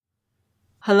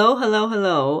Hello, hello,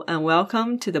 hello, and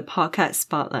welcome to the Podcast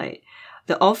Spotlight,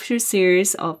 the offshoot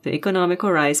series of the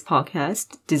Economical Rise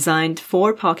podcast, designed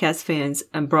for podcast fans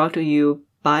and brought to you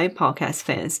by podcast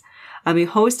fans. I'm your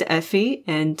host, Effie,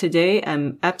 and today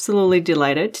I'm absolutely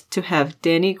delighted to have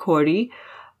Danny Cordy,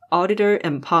 auditor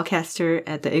and podcaster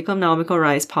at the Economical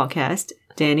Rise podcast.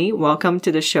 Danny, welcome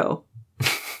to the show.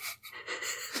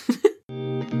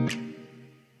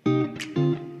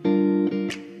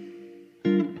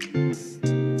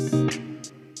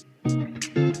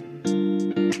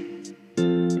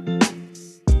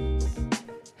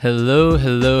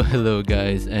 Hello,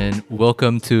 guys, and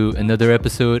welcome to another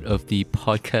episode of the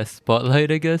Podcast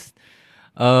Spotlight, I guess.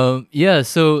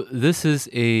 So this is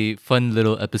a fun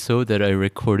little episode that I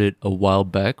recorded a while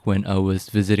back when I was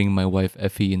visiting my wife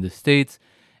Effie in the States,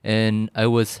 and I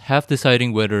was half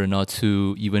deciding whether or not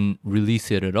to even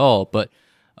release it at all, but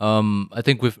I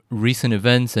think with recent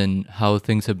events and how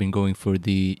things have been going for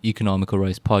the Economical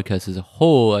Rise podcast as a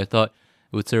whole, I thought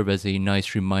it would serve as a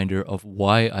nice reminder of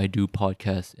why I do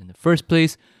podcasts in the first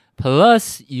place.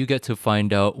 Plus, you get to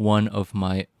find out one of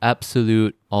my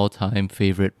absolute all-time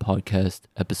favorite podcast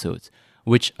episodes,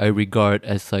 which I regard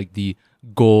as like the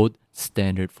gold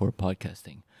standard for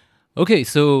podcasting. Okay,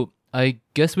 so I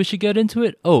guess we should get into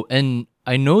it. Oh, and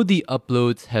I know the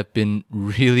uploads have been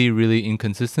really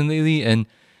inconsistent lately, and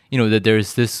you know that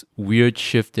there's this weird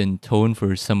shift in tone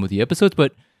for some of the episodes,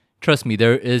 but trust me,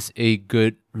 there is a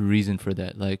good reason for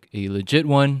that, like a legit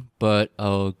one, but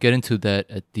I'll get into that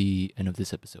at the end of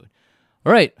this episode.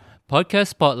 All right, podcast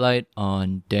spotlight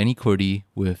on Danny Cordy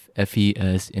with Effie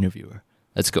as interviewer.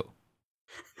 Let's go.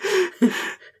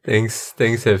 Thanks,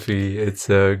 Effie. It's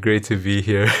great to be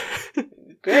here.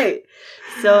 Great.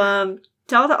 So,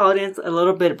 tell the audience a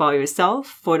little bit about yourself.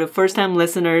 For the first-time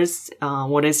listeners,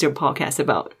 what is your podcast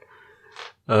about?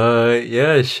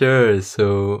 Yeah, sure.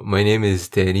 So my name is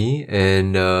Danny,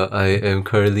 and I am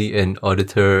currently an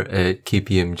auditor at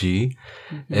KPMG.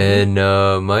 Mm-hmm. And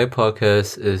my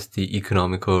podcast is the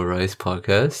Economical Rise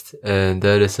podcast, and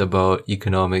that is about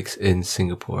economics in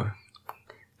Singapore.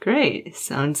 Great.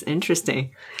 Sounds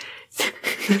interesting.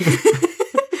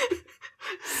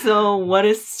 So what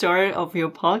is the start of your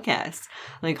podcast?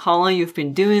 Like how long you've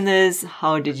been doing this?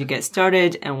 How did you get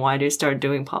started? And why did you start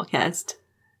doing podcast?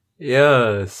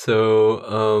 Yeah,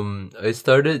 so I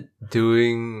started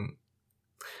doing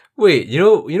you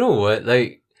know what?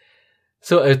 Like,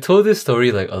 so I told this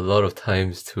story like a lot of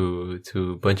times to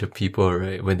a bunch of people,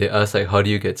 right? When they ask like, how do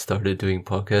you get started doing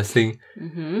podcasting?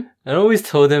 Mm-hmm. I always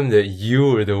told them that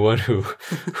you were the one who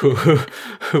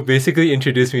basically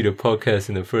introduced me to podcasts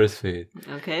in the first place.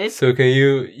 Okay. So can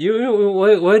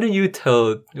why don't you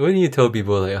tell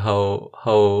people like how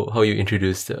you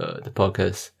introduced the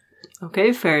podcast?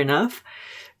 Okay, fair enough.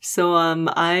 So,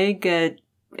 I get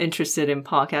interested in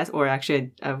podcasts, or actually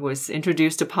I was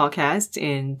introduced to podcast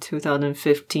in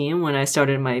 2015 when I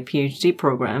started my PhD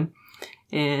program.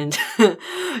 And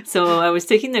so I was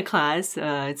taking the class,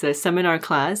 it's a seminar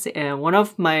class, and one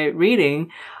of my reading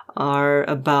are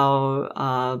about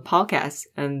podcasts,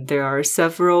 and there are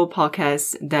several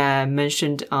podcasts that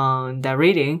mentioned on that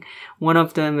reading. One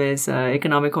of them is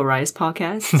Economical Rise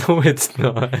podcast. No, it's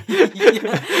not.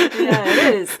 yeah,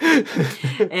 it is.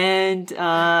 And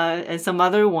some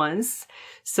other ones.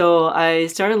 So I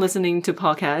started listening to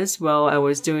podcasts while I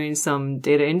was doing some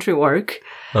data entry work.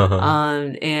 Uh-huh.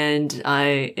 And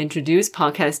I introduced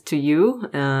podcasts to you,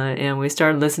 and we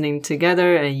started listening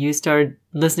together, and you started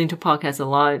listening to podcasts a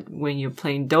lot when you're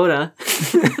playing Dota.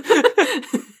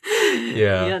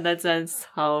 Yeah, that's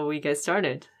how we get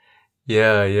started.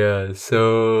 Yeah.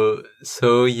 So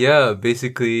yeah,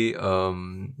 basically,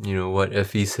 what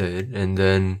Effie said, and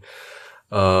then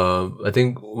I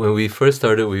think when we first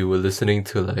started, we were listening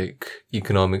to like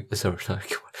Freakonomics,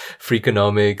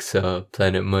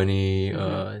 Planet Money,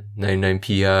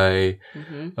 99PI,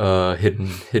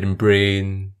 Hidden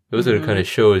Brain. Those are the kind of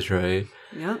shows, right?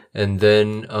 Yeah. And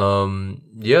then,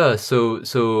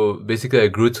 so basically I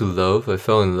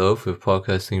fell in love with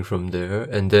podcasting from there.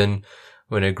 And then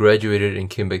when I graduated and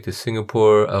came back to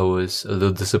Singapore, I was a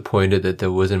little disappointed that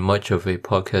there wasn't much of a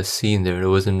podcast scene there. There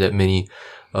wasn't that many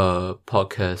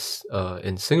podcasts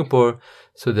in Singapore.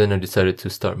 So then I decided to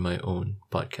start my own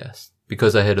podcast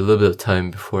because I had a little bit of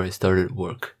time before I started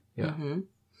work. Yeah. Mm-hmm.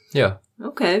 Yeah.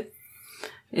 Okay.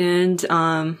 And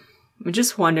I'm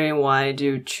just wondering, why do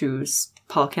you choose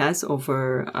podcasts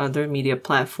over other media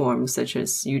platforms such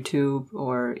as YouTube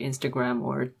or Instagram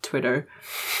or Twitter?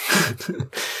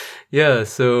 Yeah,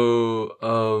 so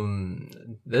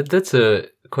that's a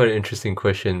quite an interesting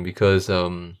question because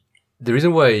the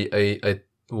reason why I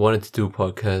wanted to do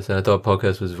podcasts and I thought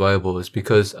podcast was viable is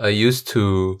because I used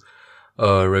to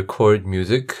record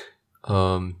music.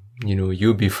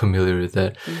 You'd be familiar with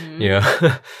that. Mm-hmm.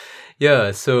 Yeah.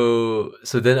 Yeah, so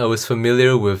then I was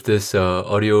familiar with this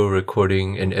audio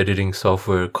recording and editing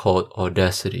software called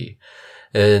Audacity.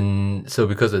 And so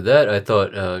because of that, I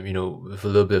thought, with a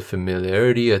little bit of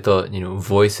familiarity, I thought,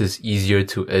 voice is easier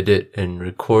to edit and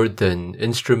record than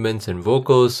instruments and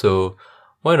vocals. So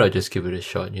why not just give it a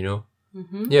shot,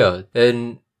 Mm-hmm. Yeah.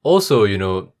 And also,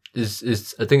 I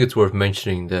think it's worth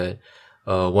mentioning that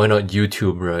why not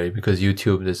YouTube, right? Because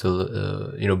YouTube, there's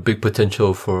a big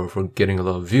potential for getting a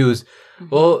lot of views.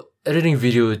 Mm-hmm. Well, editing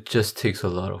video just takes a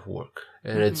lot of work,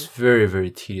 and it's very,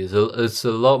 very tedious. It's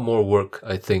a lot more work,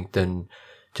 I think, than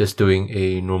just doing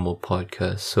a normal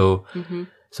podcast.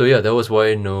 So yeah, that was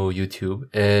why I know YouTube,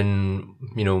 and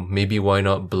maybe why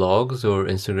not blogs or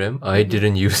Instagram. I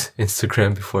didn't use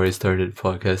Instagram before I started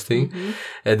podcasting,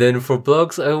 and then for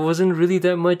blogs, I wasn't really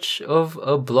that much of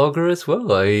a blogger as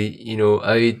well.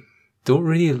 I don't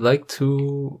really like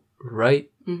to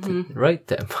write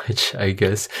that much, I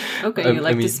guess. Okay, you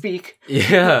like to speak.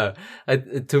 Yeah,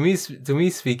 to me,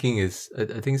 speaking is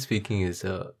I think speaking is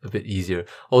a bit easier.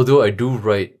 Although I do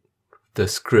write the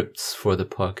scripts for the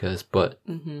podcast, but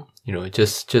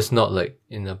just not like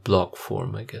in a blog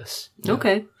form, I guess. Yeah.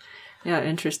 Okay. Yeah,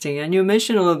 interesting. And you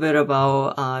mentioned a little bit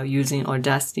about using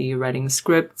Audacity, writing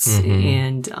scripts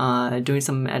and doing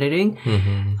some editing.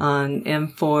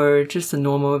 And for just a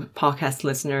normal podcast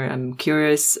listener, I'm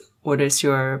curious, what is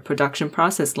your production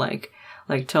process like?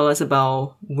 Like, tell us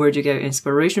about where do you get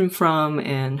inspiration from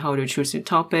and how do you choose your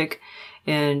topic?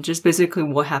 And just basically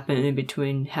what happened in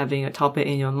between having a topic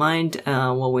in your mind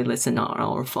while we listen on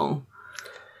our phone.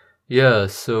 Yeah,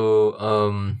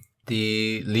 so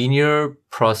the linear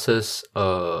process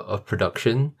of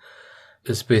production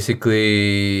is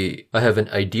basically I have an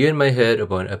idea in my head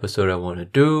about an episode I want to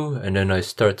do, and then I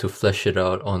start to flesh it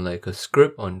out on like a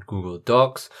script on Google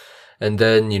Docs. And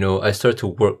then, I start to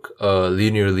work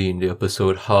linearly in the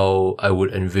episode how I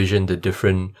would envision the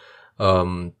different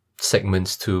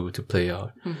segments to play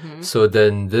out. So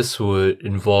then this would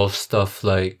involve stuff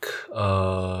like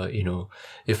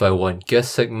if I want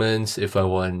guest segments, if I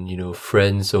want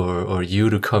friends or you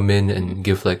to come in and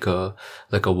give like a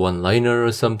one-liner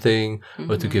or something,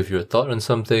 or to give your thought on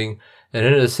something. And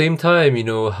then at the same time,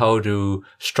 how to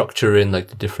structure in like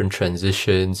the different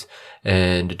transitions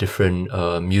and the different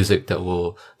music that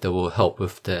will help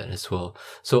with that as well.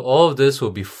 So all of this will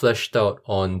be fleshed out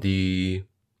on the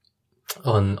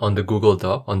Google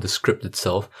Doc, on the script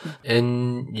itself.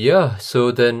 And yeah,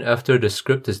 so then after the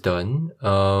script is done,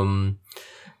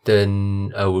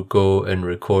 then I would go and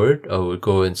record. I would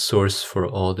go and source for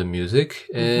all the music,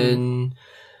 and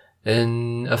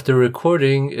after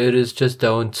recording, it is just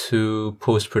down to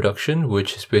post-production,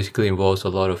 which is basically involves a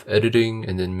lot of editing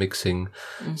and then mixing.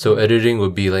 So editing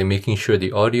would be like making sure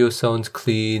the audio sounds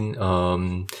clean,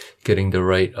 getting the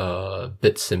right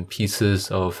bits and pieces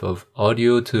of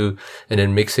audio and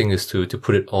then mixing is to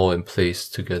put it all in place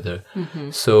together.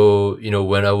 So,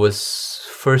 when I was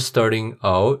first starting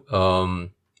out,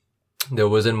 there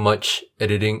wasn't much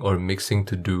editing or mixing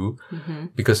to do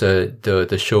because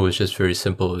the show was just very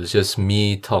simple. It was just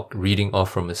me reading off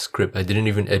from a script. I didn't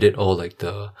even edit all like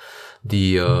the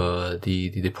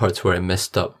parts where I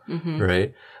messed up,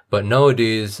 right? But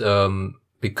nowadays,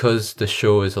 because the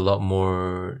show is a lot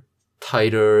more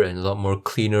tighter and a lot more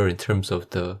cleaner in terms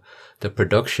of the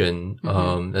production,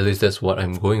 at least that's what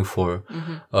I'm going for.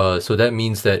 So that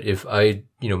means that if I,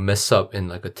 mess up in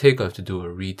like a take, I have to do a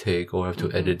retake or I have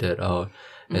to edit that out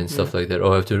and stuff like that.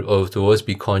 Or I have to always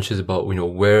be conscious about,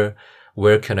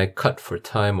 where can I cut for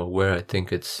time or where I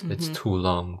think it's too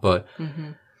long. But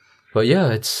yeah,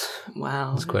 it's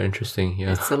quite interesting.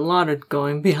 Yeah. It's a lot of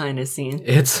going behind the scenes.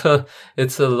 It's a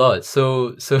lot.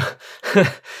 So,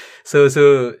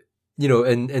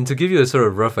 and to give you a sort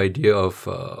of rough idea of,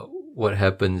 what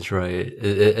happens, right?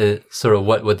 It sort of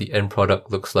what the end product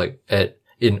looks like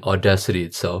in Audacity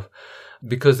itself.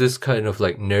 Because this kind of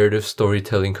like narrative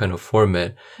storytelling kind of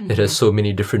format, it has so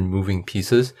many different moving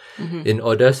pieces. In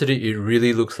Audacity, it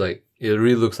really looks like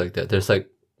that. There's like,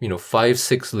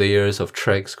 5-6 layers of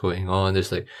tracks going on.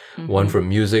 There's like one for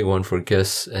music, one for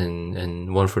guests,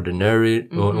 and one for the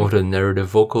one for the narrative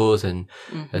vocals, and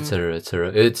et cetera, et cetera.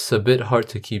 It's a bit hard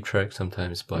to keep track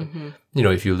sometimes, but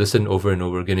if you listen over and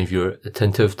over again, if you're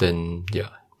attentive, then yeah,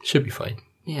 it should be fine.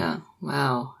 Yeah.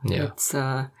 Wow. Yeah. It's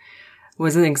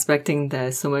wasn't expecting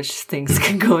that so much things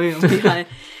can go on behind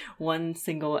one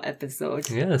single episode.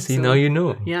 Yeah. See, now you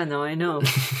know. Yeah. Now I know.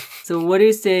 So, what do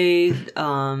you say?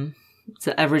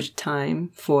 The average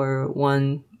time for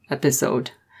one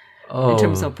episode? in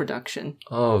terms of production?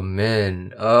 Oh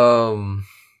man. I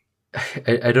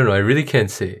don't know. I really can't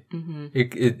say. Mm-hmm.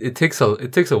 It takes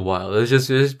a while. Let's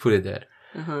just put it there.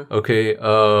 Uh-huh. Okay.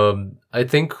 I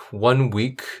think 1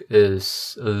 week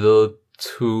is a little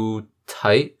too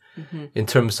tight Mm-hmm. in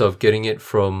terms of getting it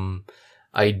from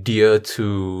idea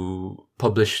to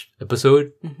published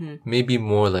episode. Mm-hmm. Maybe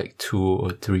more like 2 or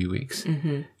 3 weeks.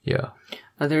 Mm-hmm. Yeah.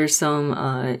 Are there some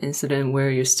incident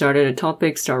where you started a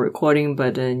topic, start recording,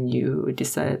 but then you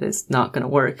decided it's not gonna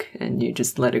work and you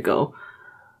just let it go?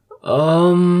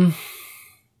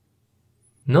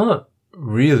 Not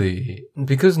really,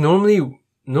 because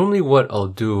normally what I'll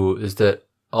do is that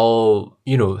I'll,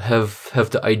 have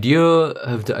the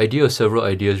idea of several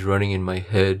ideas running in my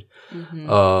head,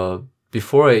 Mm-hmm.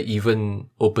 before I even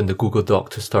open the Google Doc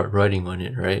to start writing on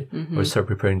it, right? Mm-hmm. Or start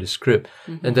preparing the script.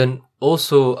 Mm-hmm. And then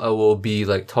also I will be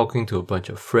like talking to a bunch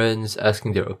of friends,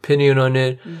 asking their opinion on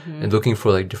it, Mm-hmm. and looking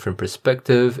for like different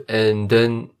perspective. And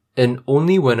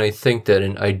only when I think that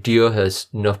an idea has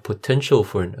enough potential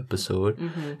for an episode,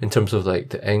 Mm-hmm. in terms of like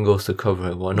the angles to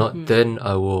cover and whatnot, then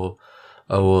I will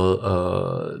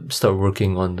start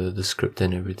working on the script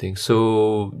and everything.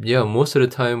 So yeah, most of the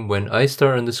time when I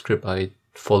start on the script, I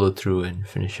follow through and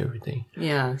finish everything.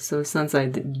 Yeah, so it sounds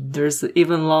like there's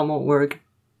even a lot more work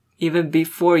even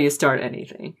before you start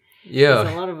anything. There's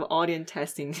a Yeah. lot of audience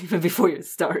testing even before you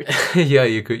start. Yeah,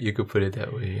 you could put it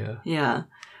that way, yeah. Yeah.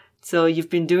 So you've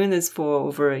been doing this for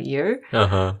over a year.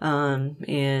 Uh-huh.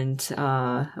 And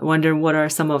I wonder what are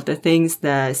some of the things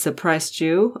that surprised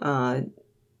you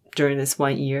during this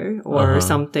 1 year, or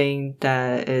something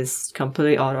that is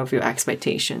completely out of your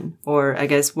expectation? Or I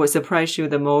guess what surprised you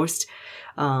the most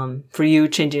for you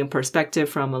changing a perspective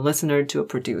from a listener to a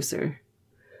producer?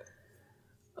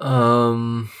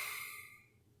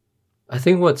 I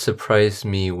think what surprised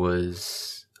me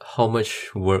was how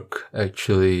much work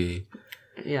actually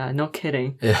Yeah, no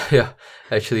kidding.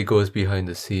 actually goes behind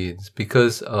the scenes.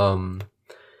 Because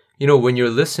when you're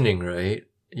listening, right?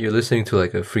 You're listening to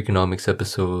like a Freakonomics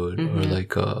episode or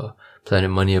like a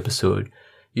Planet Money episode.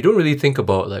 You don't really think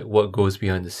about like what goes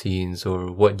behind the scenes or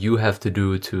what you have to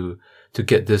do to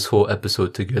get this whole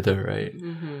episode together, right?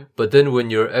 Mm-hmm. But then when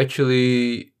you're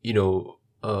actually,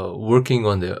 working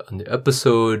on the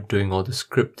episode, doing all the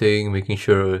scripting, making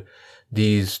sure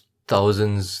these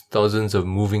thousands of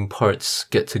moving parts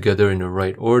get together in the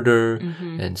right order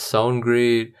and sound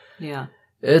great, Yeah.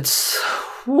 it's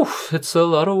a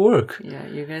lot of work. Yeah,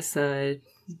 you guys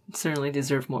certainly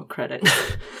deserve more credit.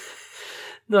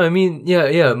 No, I mean,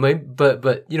 yeah, but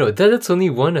that's only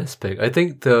one aspect. I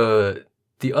think the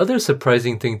other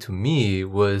surprising thing to me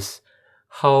was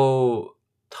how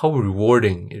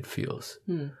rewarding it feels.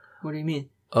 What do you mean?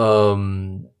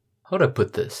 How do I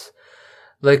put this?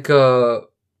 Like,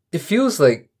 it feels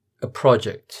like a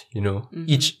project,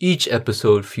 Each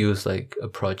episode feels like a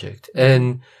project.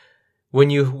 And when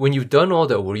you've done all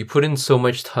that work, you put in so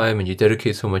much time and you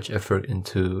dedicate so much effort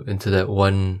into that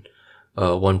one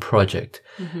project.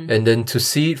 And then to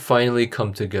see it finally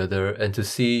come together and to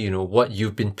see, what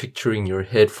you've been picturing in your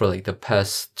head for like the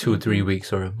past 2-3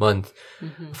 weeks or a month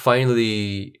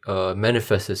finally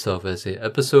manifest itself as an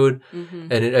episode.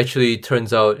 And it actually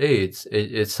turns out, hey,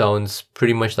 it sounds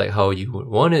pretty much like how you would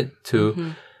want it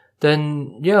to.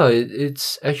 Then yeah,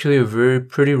 it's actually a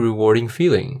pretty rewarding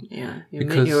feeling. Yeah, you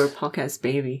made your podcast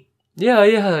baby. Yeah.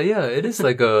 It is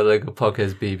like a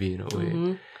podcast baby in a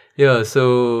way. Yeah,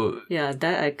 so yeah,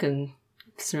 that I can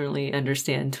certainly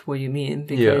understand what you mean,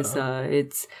 because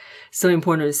it's so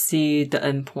important to see the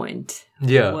end point.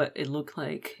 Yeah, what it looked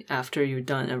like after you've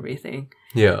done everything.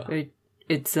 Yeah,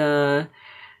 it's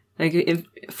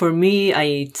for me,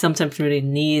 I sometimes really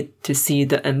need to see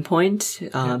the end point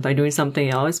by doing something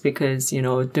else, because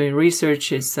doing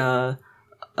research is a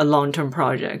long-term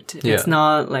project. It's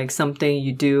not like something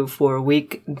you do for a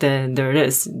week, then there it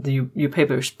is. Your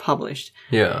paper is published.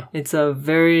 Yeah. It's a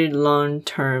very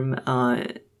long-term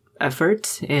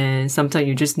effort, and sometimes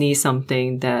you just need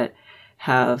something that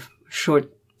have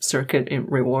short circuit in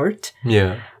reward.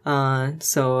 Yeah.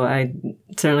 So I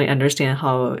certainly understand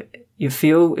how you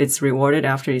feel it's rewarded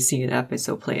after you see an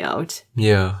episode play out.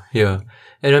 Yeah.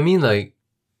 And I mean, like,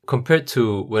 compared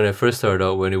to when I first started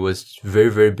out, when it was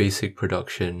very, very basic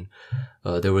production,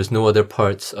 there was no other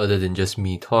parts other than just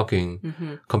me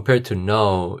talking. Compared to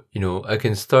now, I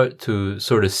can start to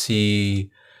sort of see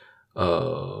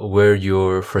where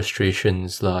your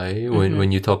frustrations lie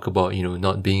when you talk about,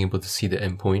 not being able to see the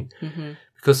end point.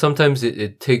 Because sometimes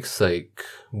it takes like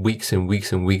weeks and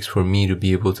weeks and weeks for me to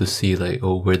be able to see like,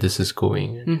 oh, where this is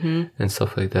going and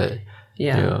stuff like that.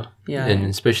 Yeah. And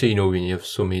especially, you know, when you have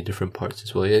so many different parts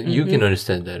as well. Yeah, you can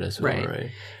understand that as well,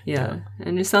 right? Yeah.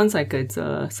 And it sounds like it's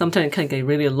sometimes it can get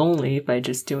really lonely by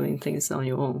just doing things on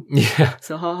your own. Yeah.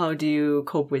 So how do you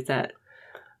cope with that?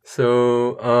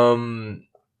 So,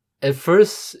 at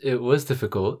first it was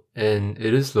difficult and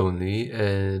it is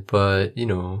lonely, but you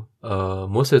know,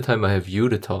 most of the time I have you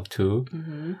to talk to.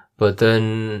 But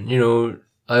then, you know,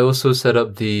 I also set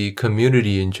up the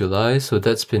community in July, so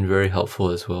that's been very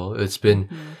helpful as well. It's been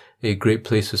a great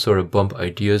place to sort of bump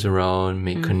ideas around,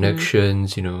 make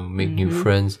connections, you know, make new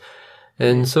friends.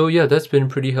 And so, yeah, that's been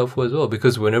pretty helpful as well,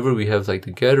 because whenever we have like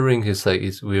the gathering,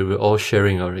 we're all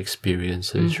sharing our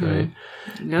experiences, right?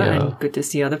 Yeah, and good to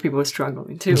see other people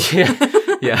struggling too.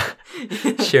 Yeah.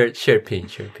 Shared pain.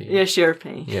 Yeah, share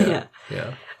pain.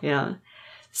 Yeah.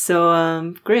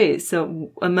 So, great. So,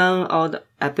 among all the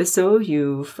episodes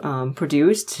you've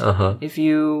produced, if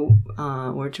you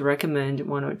were to recommend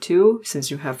one or two,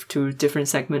 since you have two different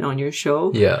segments on your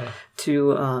show,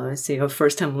 to say a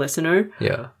first-time listener,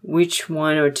 which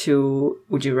one or two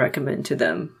would you recommend to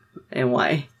them, and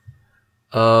why?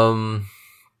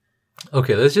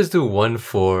 Okay, let's just do one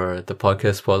for the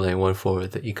podcast spotlight and one for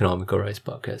the Economical Rice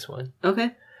podcast one.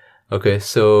 Okay,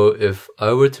 so if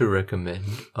I were to recommend,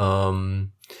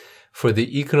 for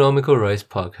the Economical Rice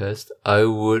podcast, I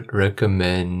would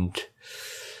recommend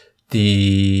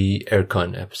the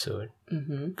aircon episode.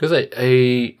 Because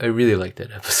I really like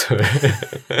that episode.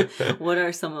 What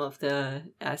are some of the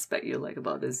aspects you like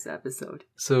about this episode?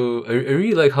 So I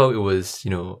really like how it was,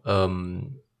 you know,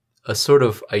 a sort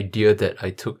of idea that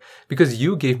I took, because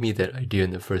you gave me that idea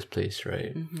in the first place,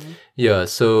 right? Yeah,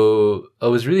 so I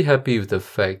was really happy with the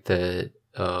fact that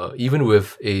even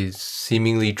with a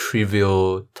seemingly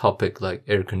trivial topic like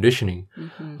air conditioning,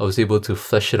 I was able to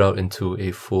flesh it out into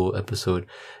a full episode.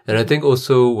 And I think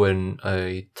also when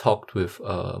I talked with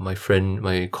my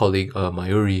colleague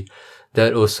Mayuri,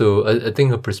 that also, I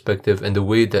think her perspective and the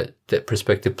way that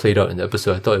perspective played out in the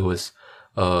episode, I thought it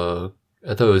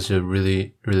was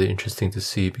really, really interesting to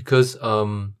see, because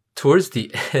towards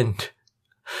the end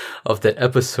of that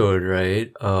episode,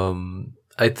 right,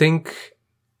 I think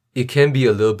it can be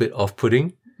a little bit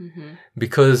off-putting,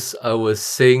 because I was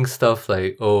saying stuff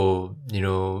like, oh, you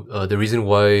know, the reason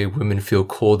why women feel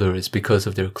colder is because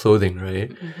of their clothing,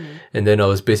 right? And then I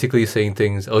was basically saying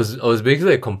things, I was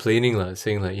basically like complaining,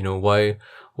 saying like, you know, why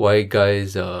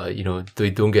guys, you know,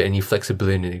 they don't get any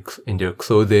flexibility in their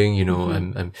clothing. You know,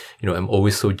 I'm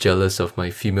always so jealous of my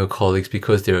female colleagues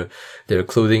because their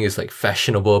clothing is like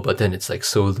fashionable, but then it's like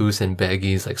so loose and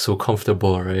baggy, it's like so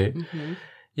comfortable, right?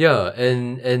 Yeah,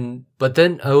 but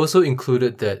then I also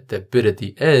included that bit at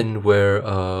the end where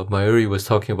Mayuri was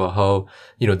talking about how,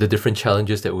 you know, the different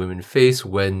challenges that women face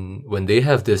when they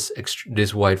have this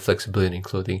wide flexibility in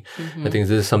clothing. I think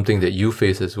this is something that you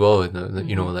face as well. And,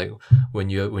 you know, like when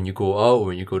you go out or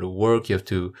when you go to work, you have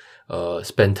to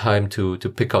spend time to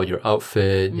pick out your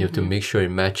outfit. You have to make sure it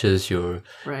matches your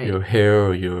hair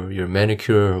or your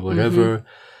manicure or whatever.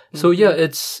 So yeah,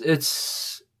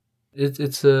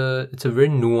 it's a very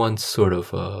nuanced sort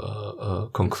of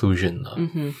conclusion.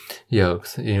 Yeah,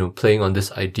 you know, playing on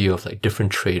this idea of like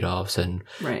different trade-offs and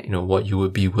you know what you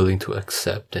would be willing to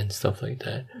accept and stuff like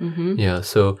that. Yeah,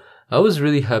 so I was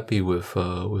really happy with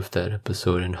that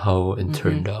episode and how it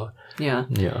turned out. Yeah.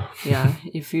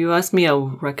 If you ask me,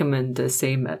 I'll recommend the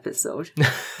same episode.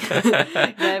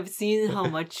 I've seen how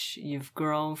much you've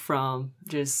grown from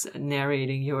just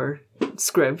narrating your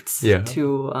scripts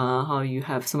to how you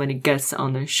have so many guests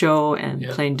on the show and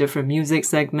playing different music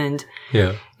segment.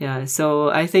 Yeah. So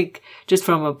I think just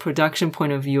from a production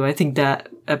point of view, I think that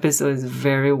episode is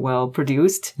very well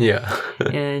produced.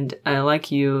 And I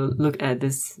like you look at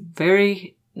this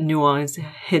very nuanced,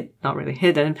 not really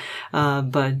hidden,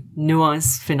 but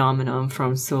nuanced phenomenon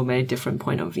from so many different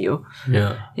point of view.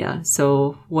 Yeah.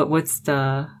 So what's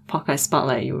the podcast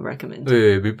spotlight you would recommend?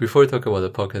 Wait, before we talk about the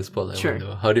podcast spotlight, sure.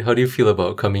 How do you feel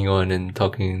about coming on and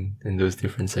talking in those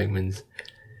different segments?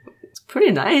 It's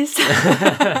pretty nice.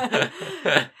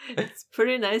 It's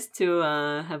pretty nice to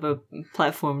have a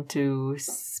platform to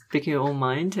speak your own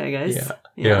mind, I guess.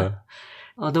 Yeah.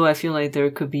 Although I feel like there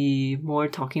could be more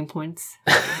talking points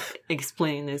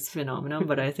explaining this phenomenon,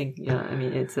 but I think,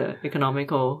 it's an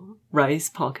Economical Rice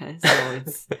podcast, so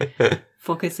it's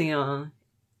focusing on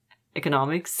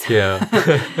economics.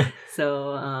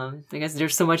 So I guess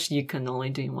there's so much you can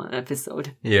only do in one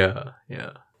episode. Yeah.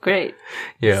 Great.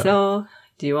 Yeah. So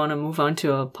do you want to move on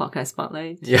to a podcast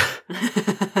spotlight? Yeah.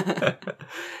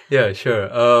 Yeah, sure.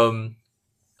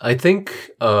 I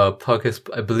think podcast,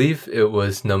 I believe it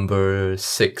was number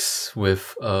 6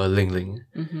 with Ling Ling.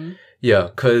 Yeah,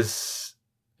 because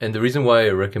and the reason why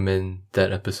I recommend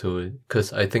that episode,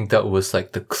 because I think that was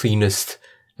like the cleanest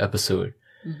episode.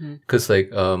 Because like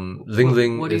Ling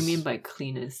Ling what do you mean by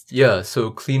cleanest? Yeah,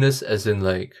 so cleanest as in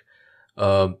like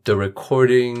the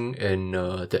recording and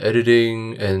the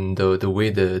editing and the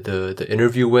way the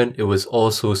interview went, it was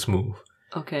all so smooth.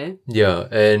 Okay. Yeah,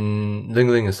 and Ling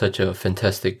Ling is such a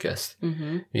fantastic guest.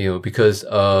 You know, because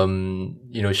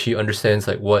you know, she understands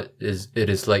like what it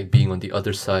is like being on the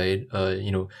other side.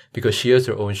 You know, because she has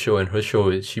her own show, and her show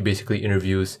is she basically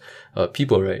interviews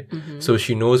people, right? So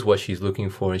she knows what she's looking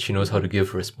for, and she knows how to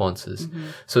give responses.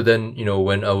 So then, you know,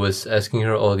 when I was asking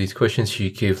her all these questions, she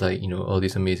gave like, you know, all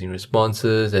these amazing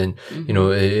responses, and you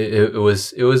know, it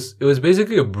was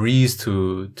basically a breeze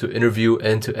to interview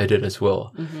and to edit as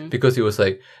well, because it was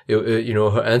like, you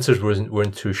know, her answers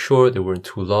weren't too short, they weren't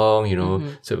too long, you know,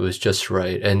 so it was just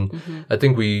right. And I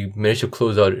think we managed to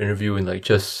close out the interview in like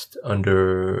just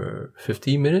under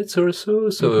 50 minutes or so.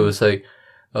 So it was like,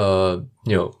 you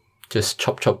know, just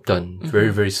chop done, very,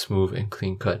 very smooth and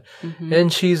clean cut.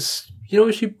 And she's, you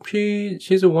know,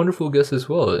 she's a wonderful guest as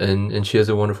well, and she has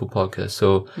a wonderful podcast.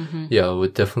 So yeah, I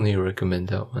would definitely recommend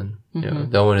that one. Yeah,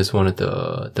 that one is one of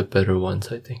the better ones,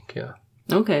 I think. Yeah.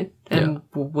 Okay. And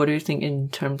what do you think in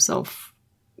terms of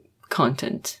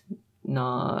content?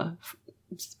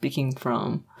 Speaking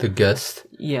from the guest.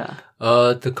 Yeah.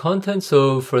 The content.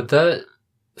 So for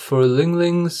Ling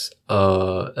Ling's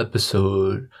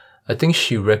episode, I think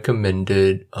she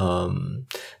recommended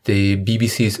the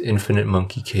BBC's Infinite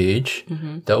Monkey Cage.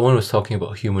 That one was talking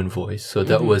about human voice. So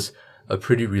that was a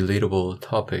pretty relatable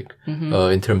topic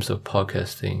in terms of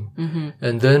podcasting.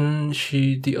 And then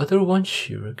the other one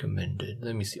she recommended,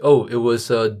 let me see. Oh, it was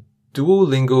a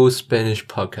Duolingo Spanish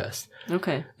podcast.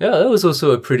 Okay. Yeah, that was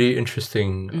also a pretty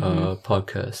interesting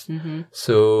podcast.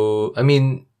 So, I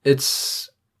mean,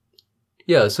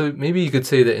 so maybe you could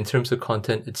say that in terms of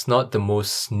content, it's not the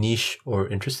most niche or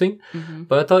interesting,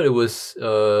 but I thought it was,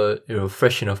 you know,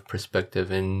 fresh enough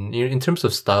perspective, and you know, in terms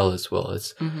of style as well,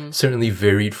 it's certainly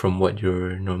varied from what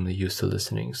you're normally used to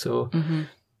listening. So,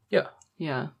 yeah.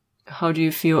 Yeah. How do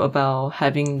you feel about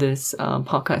having this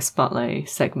podcast spotlight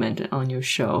segment on your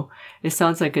show? It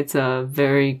sounds like it's a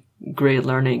very great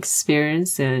learning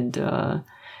experience, and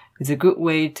it's a good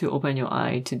way to open your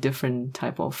eye to different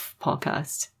type of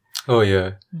podcasts. Oh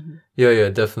yeah. Yeah,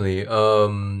 definitely.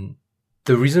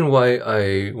 The reason why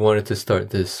I wanted to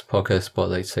start this podcast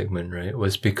spotlight segment, right,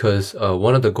 was because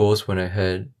one of the goals when I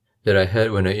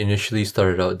initially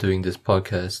started out doing this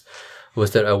podcast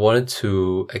was that I wanted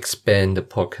to expand the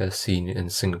podcast scene in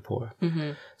Singapore.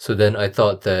 So then I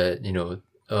thought that, you know,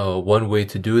 one way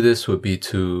to do this would be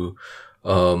to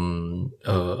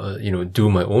you know, do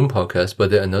my own podcast,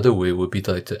 but then another way would be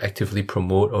to actively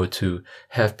promote or to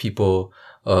have people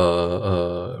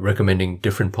recommending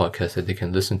different podcasts that they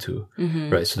can listen to,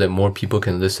 right? So that more people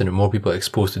can listen and more people are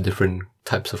exposed to different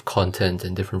types of content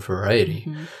and different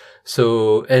variety.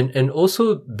 So, and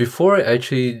also before I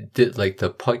actually did like the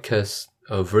podcast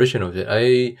version of it,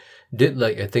 I did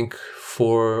like, I think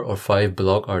 4 or 5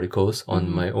 blog articles on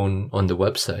my own, on the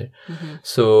website.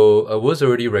 So I was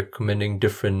already recommending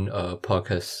different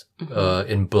podcasts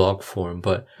in blog form,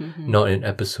 but not in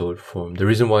episode form. The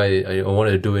reason why I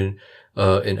wanted to do it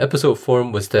in episode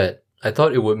form was that I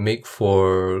thought it would make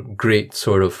for great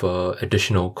sort of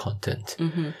additional content.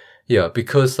 Yeah,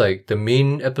 because like the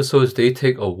main episodes, they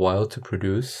take a while to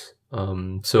produce.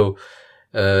 So,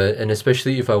 and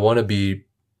especially if I want to be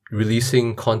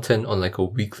releasing content on like a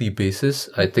weekly basis,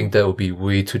 I think that would be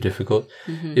way too difficult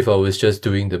if I was just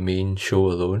doing the main show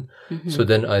alone. So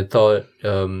then I thought,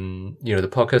 you know, the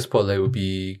podcast spotlight would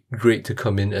be great to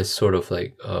come in as sort of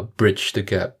like bridge the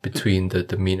gap between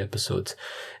the main episodes.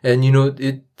 And you know,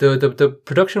 the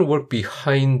production work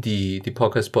behind the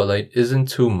podcast spotlight isn't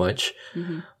too much.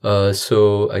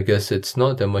 So I guess it's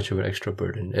not that much of an extra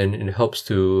burden, and it helps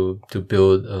to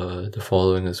build the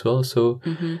following as well. So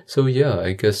so yeah,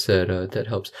 I guess that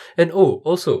helps. And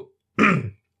also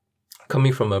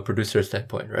coming from a producer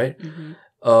standpoint, right?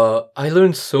 I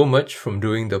learned so much from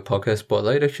doing the podcast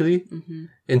spotlight actually,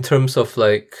 in terms of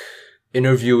like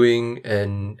interviewing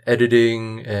and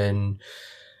editing and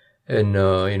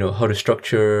you know, how to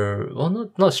structure, well,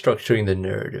 not structuring the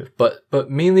narrative, but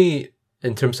mainly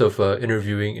in terms of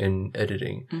interviewing and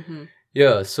editing.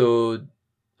 Yeah, so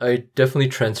I definitely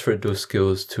transferred those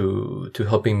skills to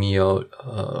helping me out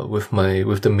with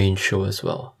the main show as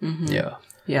well. Yeah.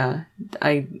 Yeah,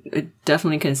 I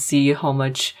definitely can see how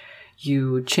much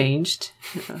you changed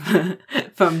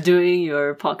from doing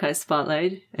your podcast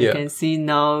spotlight. I Yeah. can see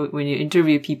now when you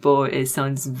interview people, it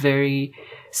sounds very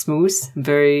smooth,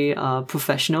 very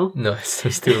professional. No,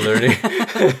 I'm still learning.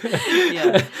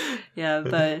 Yeah,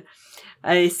 but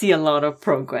I see a lot of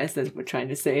progress, as we're trying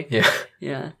to say.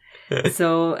 Yeah.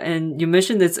 So, and you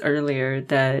mentioned this earlier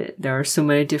that there are so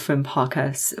many different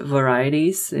podcast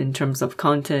varieties in terms of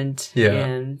content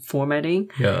and formatting.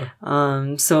 Yeah.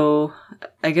 So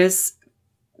I guess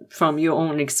from your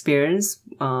own experience,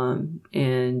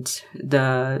 and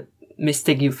the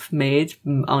mistake you've made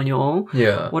on your own,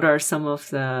 Yeah. what are some of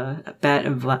the bad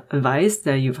advice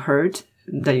that you've heard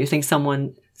that you think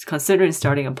someone considering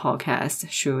starting a podcast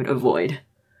should avoid?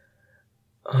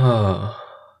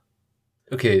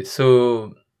 Okay,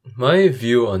 so my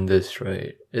view on this,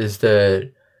 right, is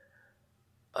that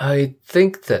I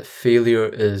think that failure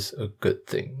is a good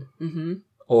thing. Mm-hmm.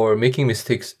 Or making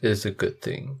mistakes is a good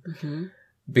thing. Mm-hmm.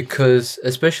 Because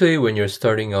especially when you're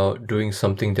starting out doing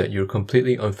something that you're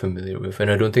completely unfamiliar with, and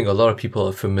I don't think a lot of people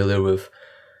are familiar with,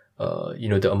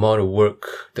 the amount of work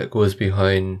that goes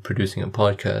behind producing a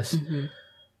podcast, Mm-hmm.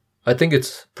 I think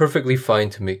it's perfectly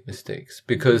fine to make mistakes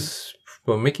because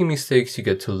from making mistakes, you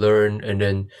get to learn, and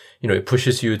then, it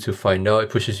pushes you to find out, it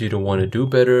pushes you to want to do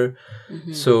better.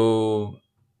 Mm-hmm. So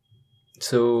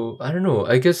I don't know.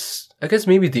 I guess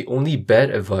maybe the only bad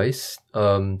advice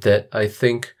that I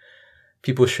think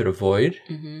people should avoid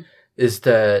Mm-hmm. is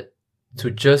that to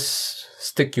just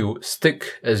stick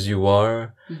as you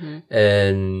are Mm-hmm.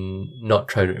 and not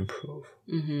try to improve,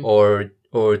 Mm-hmm.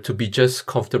 or to be just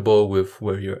comfortable with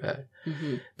where you're at.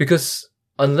 Mm-hmm. Because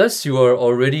unless you are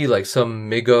already like some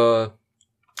mega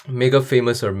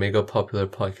famous or mega popular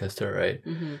podcaster, right?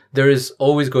 Mm-hmm. There is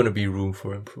always going to be room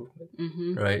for improvement,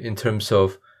 Mm-hmm. right? In terms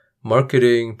of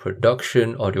marketing,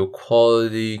 production, audio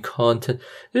quality, content.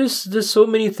 There's so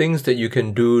many things that you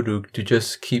can do to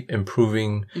just keep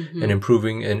improving Mm-hmm. and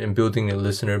improving and building a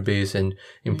listener base and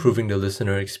improving the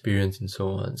listener experience and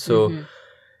so on. So,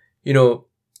 Mm-hmm.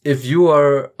 If you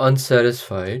are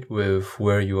unsatisfied with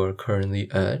where you are currently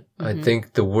at, I Mhm.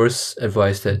 think the worst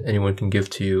advice that anyone can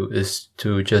give to you is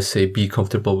to just say, be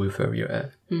comfortable with where you're at.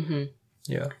 Mm-hmm.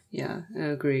 Yeah. Yeah, I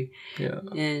agree. Yeah.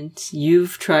 And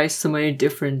you've tried so many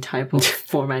different type of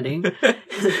formatting,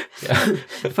 Yeah.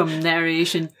 from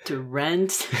narration to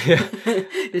rant, Yeah.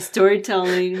 the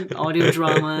storytelling, audio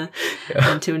drama,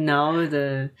 Yeah. until now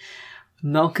the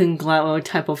Malcolm Gladwell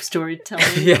type of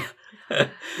storytelling. Yeah.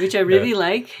 Which I really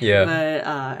like. Yeah. But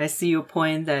I see your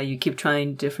point that you keep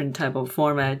trying different type of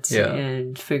formats Yeah.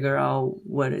 and figure out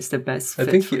what is the best fit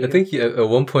I think for you. at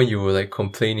one point you were like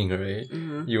complaining, right?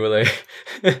 Mhm. You were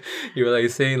like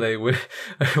saying like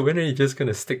when are you just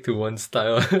gonna stick to one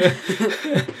style?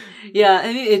 Yeah,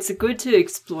 I mean, it's good to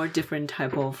explore different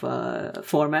type of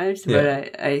formats, Yeah.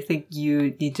 but I think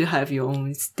you need to have your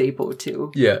own staple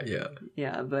too. Yeah.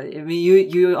 Yeah, but I mean,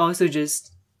 you also just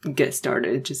get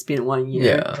started, just been 1 year.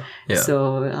 Yeah. So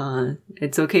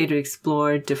it's okay to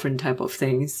explore different type of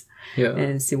things Yeah.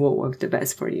 and see what worked the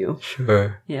best for you.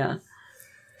 Sure. Yeah.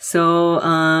 So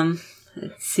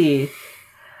let's see.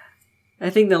 I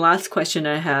think the last question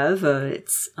I have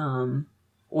it's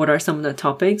what are some of the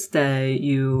topics that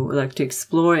you would like to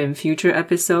explore in future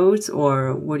episodes,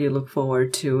 or what do you look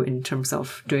forward to in terms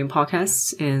of doing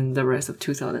podcasts in the rest of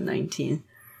 2019?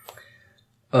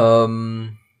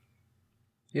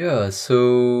 Yeah,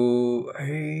 so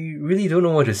I really don't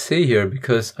know what to say here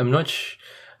because I'm not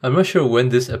sure when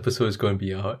this episode is going to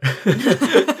be out.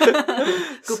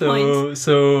 Good point.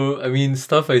 So I mean,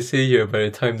 stuff I say here by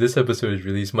the time this episode is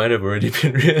released might have already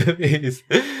been released.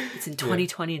 It's in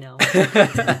 2020 now.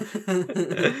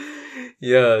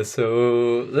 Yeah,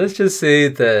 so let's just say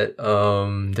that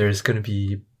there's going to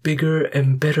be bigger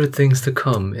and better things to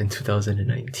come in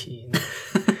 2019.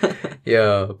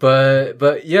 Yeah,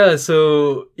 but yeah,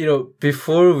 so,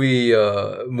 before we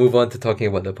move on to talking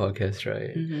about the podcast,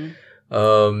 right?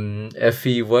 Mm-hmm.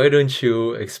 Effie, why don't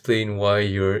you explain why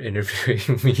you're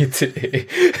interviewing me today?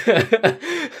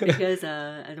 Because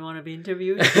I don't want to be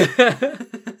interviewed.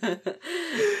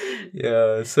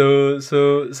 Yeah, so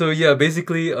yeah,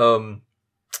 basically, so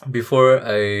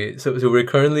we're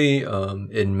currently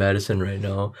in Madison right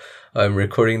now. I'm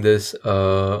recording this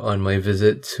on my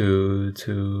visit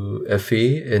to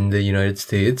Effie in the United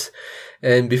States.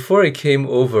 And before I came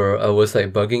over, I was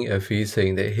like bugging Effie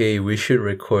saying that, hey, we should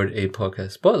record a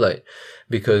podcast spotlight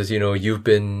because,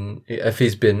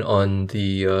 Effie's been on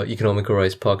the Economical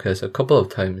Rise podcast a couple of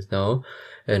times now.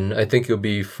 And I think it'll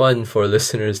be fun for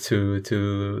listeners to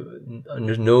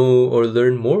know or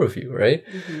learn more of you, right?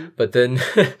 Mm-hmm. But then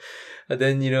And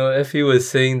then, Effie was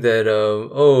saying that,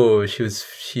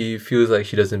 she feels like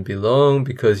she doesn't belong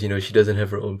because, she doesn't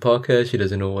have her own podcast. She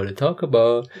doesn't know what to talk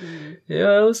about. Yeah,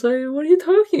 I was like, what are you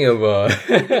talking about?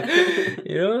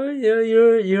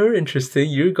 You're interesting.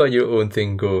 You got your own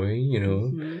thing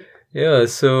going, Yeah,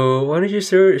 so why don't you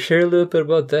share a little bit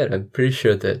about that? I'm pretty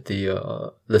sure that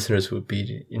the listeners would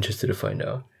be interested to find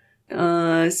out.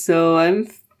 So I'm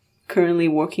currently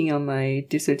working on my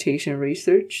dissertation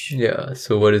research. Yeah,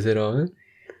 so what is it on?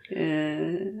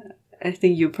 I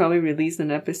think you probably released an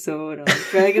episode on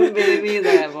Dragon Baby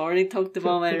that I've already talked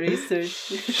about my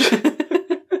research.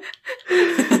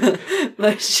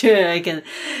 But sure, I can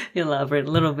elaborate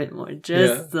a little bit more,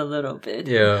 just a little bit.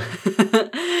 Yeah.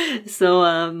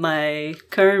 So my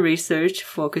current research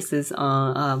focuses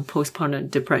on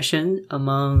postpartum depression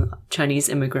among Chinese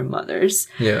immigrant mothers.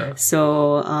 Yeah.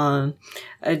 So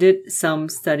I did some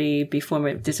study before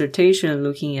my dissertation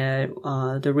looking at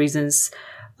the reasons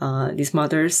these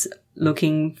mothers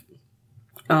looking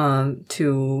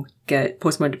to get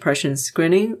postpartum depression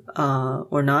screening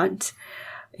or not.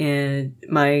 And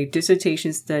my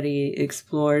dissertation study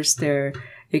explores their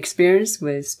experience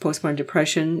with postpartum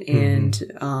depression and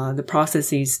the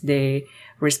processes they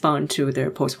respond to their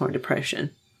postpartum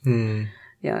depression.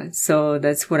 Yeah, so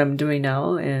that's what I'm doing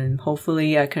now, and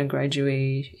hopefully I can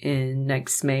graduate in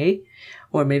next May,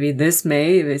 or maybe this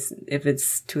May if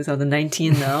it's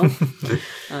 2019 now.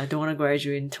 I don't want to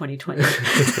graduate in 2020.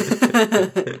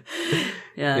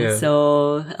 Yeah.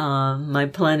 So my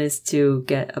plan is to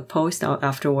get a postdoc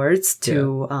afterwards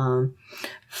to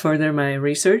further my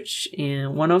research.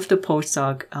 And one of the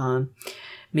postdoc,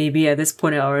 maybe at this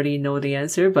point I already know the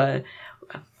answer, but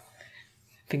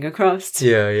finger crossed.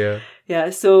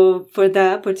 Yeah, so for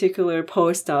that particular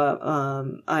postdoc,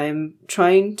 I'm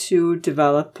trying to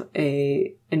develop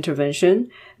a intervention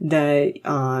that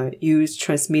use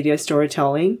transmedia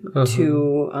storytelling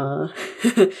to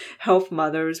help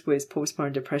mothers with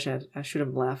postpartum depression. I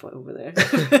shouldn't laugh over there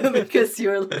because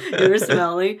you're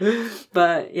smiling.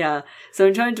 But yeah, so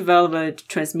I'm trying to develop a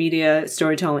transmedia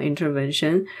storytelling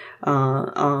intervention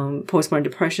on postpartum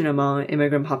depression among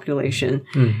immigrant population.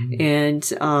 And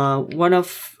one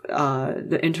of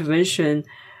the intervention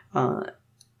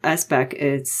aspect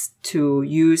is to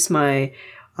use my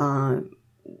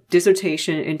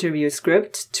dissertation interview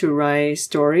script to write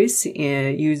stories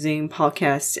and using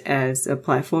podcasts as a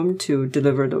platform to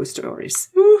deliver those stories.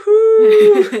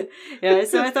 Woohoo! Yeah,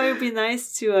 so I thought it would be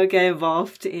nice to get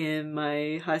involved in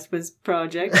my husband's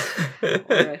project,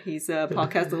 or his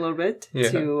podcast a little bit,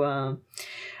 to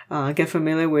get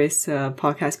familiar with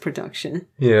podcast production.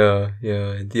 Yeah.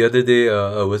 The other day,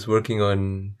 I was working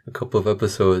on a couple of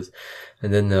episodes,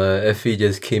 and then Effie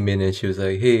just came in and she was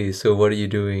like, "Hey, so what are you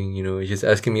doing?" Just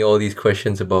asking me all these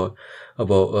questions about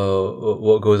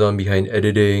what goes on behind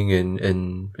editing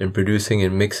and producing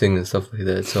and mixing and stuff like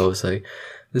that. So I was like,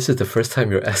 this is the first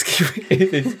time you're asking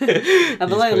me.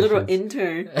 I'm like a little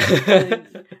intern. I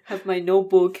have my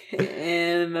notebook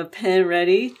and a pen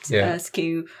ready to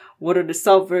asking what are the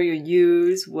software you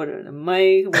use, what are the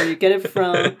mic, where you get it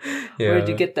from, where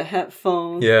do you get the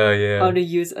headphones, how to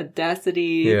use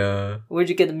Audacity, where do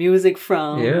you get the music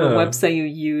from, what website you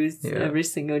use, every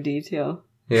single detail.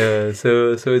 Yeah,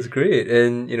 so it's great.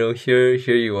 And here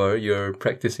you are, you're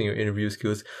practicing your interview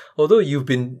skills. Although you've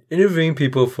been interviewing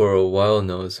people for a while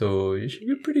now, so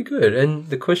you're pretty good. And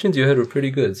the questions you had were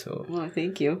pretty good, so. Well,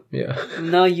 thank you. Yeah.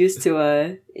 I'm now used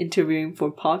to interviewing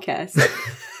for podcasts.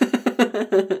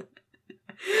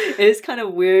 It's kind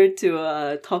of weird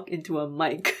to talk into a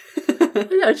mic.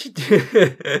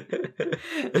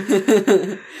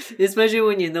 Especially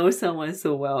when you know someone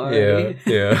so well already.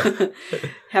 Yeah.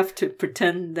 Have to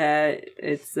pretend that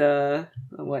it's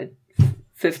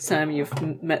fifth time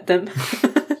you've met them.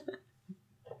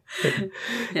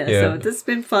 So this has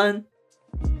been fun.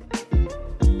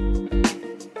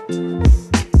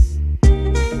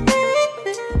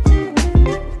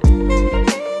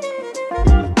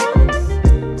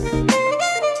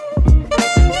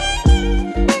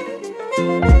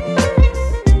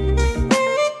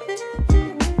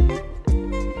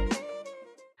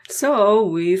 So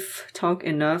we've talked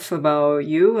enough about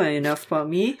you and enough about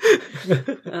me.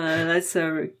 Let's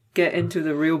get into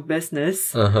the real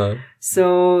business.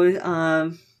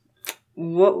 So,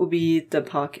 what would be the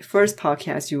first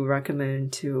podcast you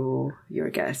recommend to your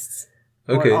guests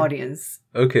or audience?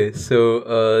 Okay,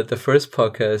 so the first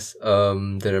podcast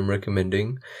that I'm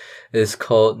recommending is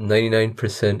called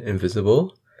 99%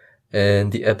 Invisible,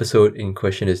 and the episode in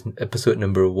question is episode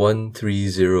number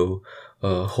 130,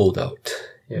 Holdout.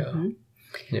 Yeah.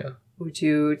 Would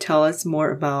you tell us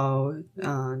more about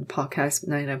podcast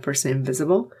 99%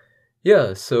 Invisible?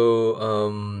 yeah,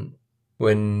 so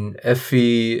when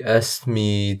Effie asked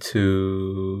me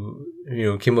to,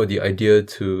 came up with the idea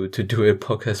to do a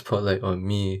podcast spotlight on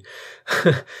me,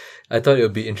 I thought it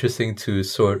would be interesting to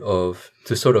sort of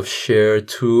share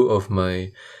two of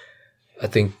my, I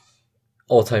think,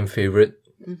 all-time favorite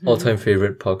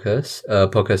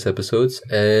podcast episodes,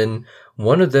 and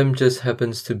one of them just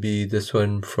happens to be this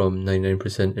one from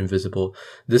 99% Invisible.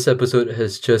 This episode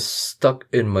has just stuck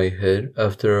in my head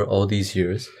after all these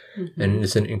years, and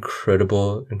it's an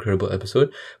incredible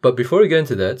episode. But before we get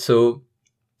into that, so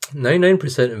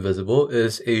 99% Invisible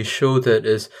is a show that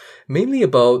is mainly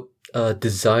about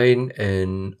design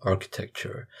and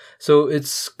architecture. So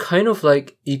it's kind of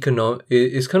like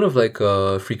it's kind of like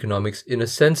Freakonomics in a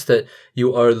sense that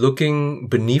you are looking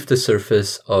beneath the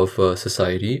surface of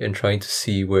society and trying to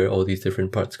see where all these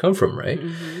different parts come from, right?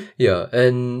 Yeah,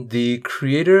 and the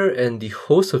creator and the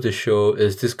host of the show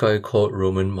is this guy called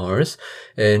Roman Mars.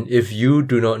 And if you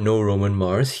do not know Roman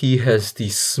Mars, he has the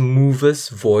smoothest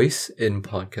voice in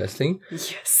podcasting.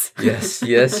 Yes.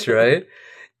 Yes, right?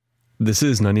 This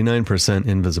is 99%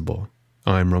 Invisible.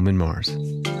 I'm Roman Mars.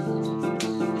 In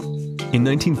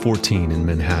 1914 in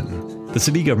Manhattan, the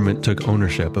city government took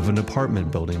ownership of an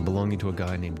apartment building belonging to a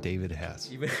guy named David Hess.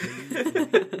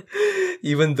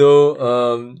 Even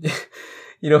though,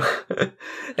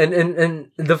 and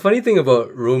the funny thing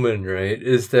about Roman, right,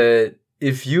 is that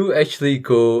if you actually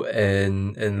go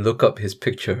and look up his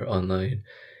picture online,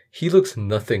 he looks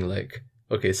nothing like.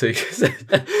 Okay, so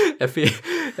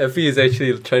Effie is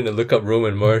actually trying to look up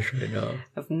Roman Mars right now.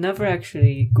 I've never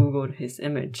actually Googled his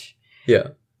image. Yeah.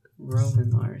 Roman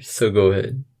Mars. So go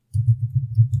ahead.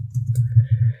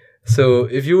 So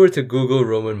if you were to Google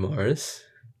Roman Mars,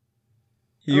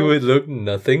 he would look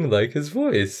nothing like his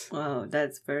voice. Wow,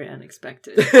 that's very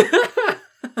unexpected.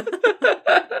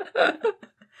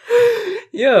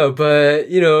 Yeah, but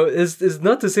it's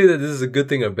not to say that this is a good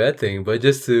thing or bad thing, but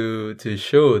just to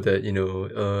show that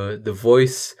the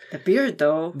voice, the beard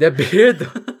though,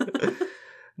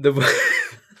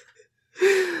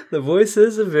 the voice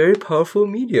is a very powerful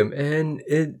medium, and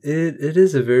it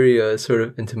is a very sort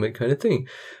of intimate kind of thing.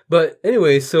 But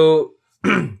anyway, so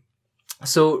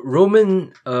so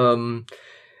Roman,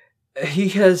 he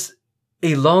has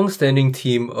a long-standing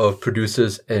team of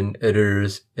producers and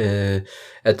editors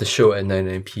at the show at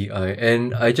 99PI,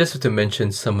 and I just have to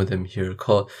mention some of them here.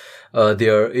 They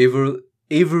are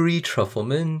Avery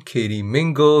Trufelman, Katie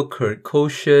Mingle, Kurt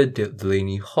Kosha,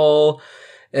 Delaney Hall,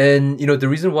 and the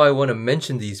reason why I want to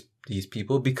mention these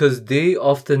people because they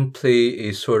often play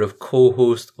a sort of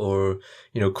co-host or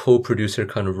co-producer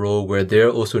kind of role where they're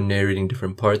also narrating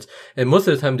different parts, and most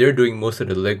of the time they're doing most of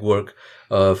the legwork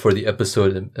for the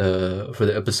episodes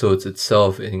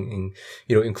itself,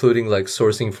 including like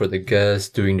sourcing for the guests,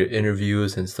 doing the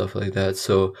interviews and stuff like that.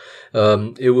 So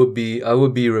I would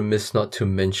be remiss not to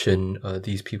mention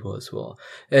these people as well.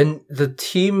 And the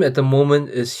team at the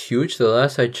moment is huge. The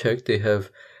last I checked, they have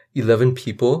 11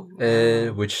 people,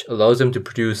 and which allows them to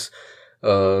produce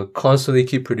constantly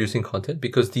keep producing content,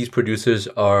 because these producers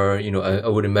are, I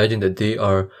would imagine that they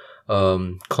are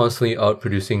constantly out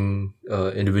producing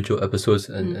individual episodes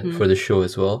and for the show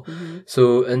as well.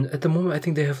 So, and at the moment I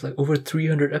think they have like over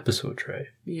 300 episodes, right?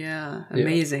 Yeah,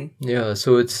 amazing. Yeah,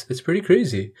 so it's pretty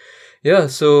crazy. Yeah,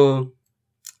 so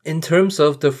in terms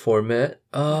of the format,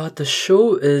 the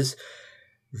show is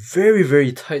very,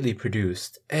 very tightly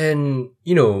produced. And,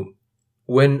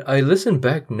 when I listen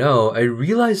back now, I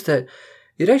realize that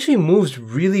it actually moves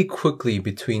really quickly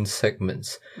between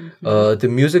segments. The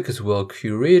music is well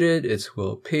curated, it's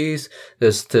well paced.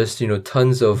 There's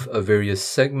tons of various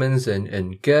segments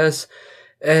and guests.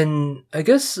 And I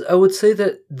guess I would say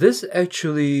that this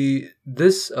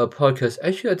podcast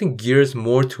actually, I think, gears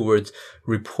more towards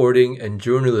reporting and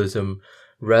journalism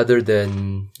rather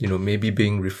than, maybe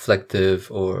being reflective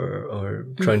or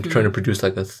trying to produce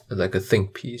like a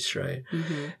think piece, right?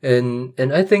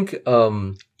 And I think,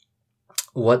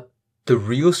 what the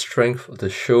real strength of the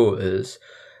show is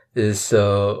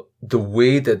the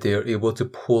way that they are able to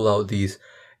pull out these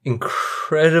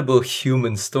incredible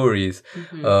human stories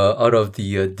out of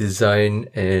the design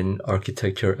and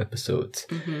architecture episodes.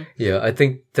 Yeah, I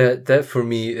think that for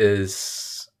me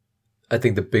is, I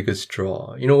think, the biggest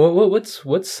draw.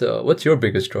 What's your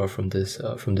biggest draw from this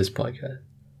podcast?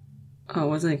 I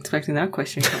wasn't expecting that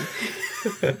question.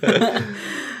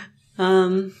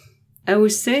 I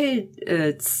would say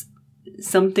it's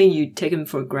something you'd taken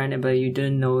for granted, but you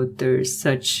didn't know there's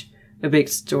such a big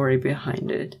story behind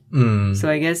it. So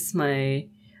I guess my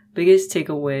biggest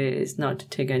takeaway is not to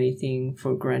take anything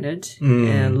for granted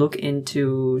and look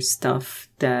into stuff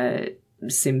that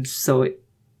seems so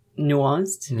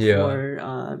nuanced Yeah.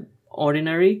 or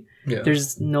ordinary. Yeah.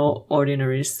 There's no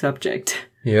ordinary subject.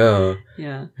 Yeah.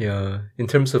 Yeah. Yeah. In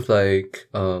terms of like,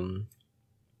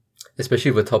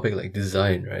 especially with a topic like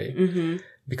design, right? Mm-hmm.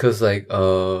 Because like,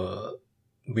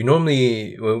 we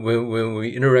normally, when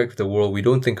we interact with the world, we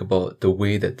don't think about the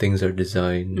way that things are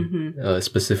designed, Mm-hmm.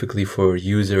 Specifically for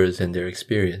users and their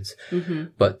experience. Mm-hmm.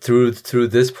 But through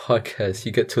this podcast,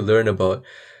 you get to learn about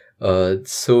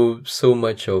so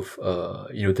much of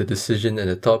the decision and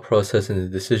the thought process and the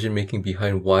decision making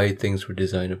behind why things were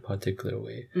designed a particular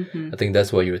way. Mm-hmm. I think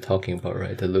that's what you were talking about,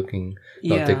 right? The not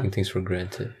Yeah. taking things for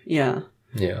granted. Yeah.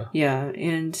 Yeah. Yeah.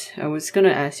 And I was gonna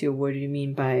ask you, what do you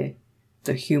mean by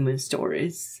the human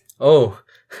stories? Oh,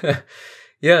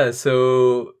 yeah.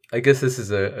 So I guess this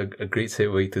is a great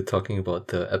segue to talking about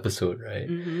the episode, right?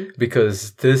 Mm-hmm.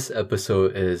 Because this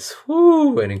episode is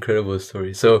an incredible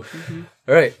story. So, Mm-hmm.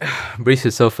 all right, brace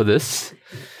yourself for this.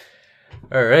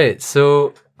 All right,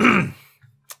 so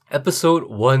episode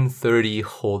 130,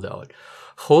 Holdout.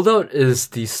 Holdout is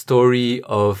the story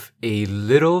of a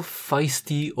little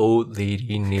feisty old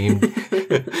lady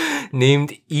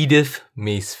named Edith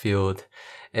Macefield.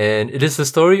 And it is the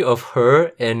story of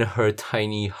her and her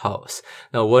tiny house.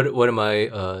 Now, what am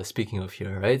I speaking of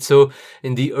here, right? So,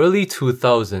 in the early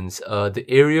 2000s, the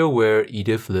area where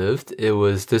Edith lived, it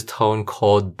was this town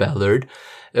called Ballard.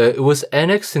 It was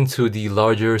annexed into the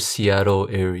larger Seattle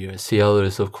area. Seattle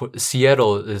is of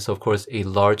course a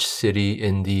large city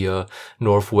in the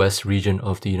northwest region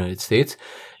of the United States.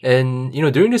 And,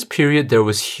 during this period, there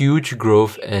was huge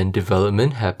growth and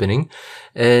development happening.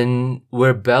 And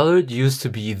where Ballard used to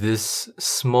be this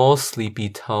small, sleepy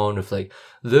town of like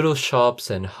little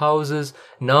shops and houses,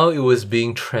 now it was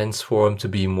being transformed to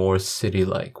be more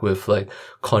city-like with like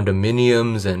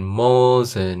condominiums and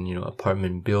malls and,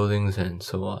 apartment buildings and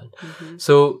so on. Mm-hmm.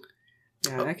 So,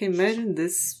 Yeah, I can imagine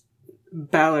this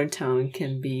Ballard town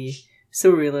can be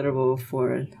so relatable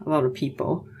for a lot of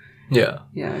people. yeah.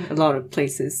 Yeah, a lot of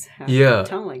places have Yeah. a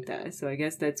town like that. So I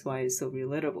guess that's why it's so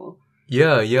relatable.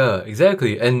 Yeah,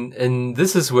 exactly. And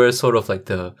this is where sort of like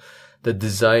the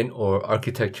design or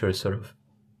architecture sort of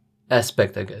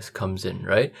aspect, I guess, comes in,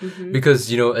 right? Mm-hmm.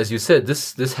 Because, as you said,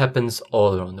 this happens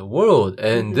all around the world.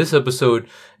 And this episode,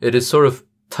 it is sort of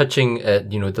touching at,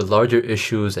 the larger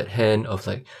issues at hand of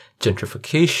like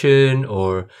gentrification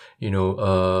or,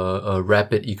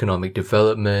 rapid economic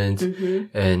development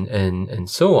Mm-hmm. and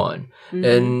so on. Mm-hmm.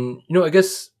 And, I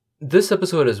guess this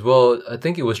episode as well, I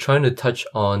think it was trying to touch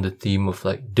on the theme of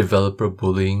like developer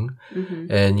bullying.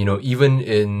 Mm-hmm. And, even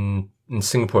in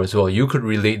Singapore as well, you could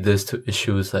relate this to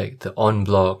issues like the en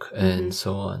bloc and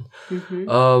so on.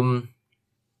 Mm-hmm.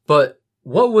 But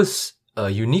what was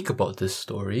unique about this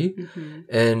story Mm-hmm.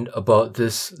 and about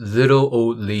this little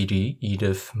old lady,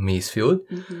 Edith Macefield,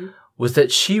 Mm-hmm. was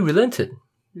that she relented.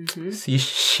 Mm-hmm.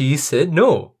 She said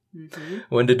no. Mm-hmm.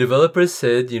 When the developer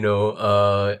said,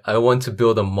 I want to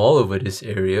build a mall over this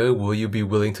area, will you be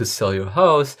willing to sell your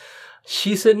house?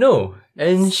 She said no.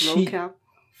 And Slow clap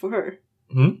for her.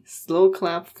 Hmm? Slow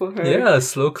clap for her. Yeah,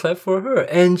 slow clap for her.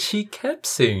 And she kept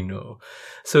saying no.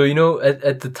 So,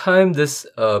 at the time, this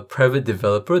private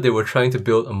developer, they were trying to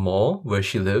build a mall where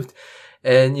she lived.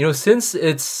 And, since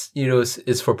it's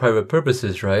for private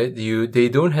purposes, right? They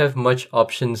don't have much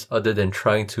options other than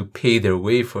trying to pay their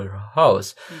way for her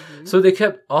house. Mm-hmm. So they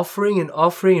kept offering and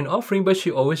offering and offering, but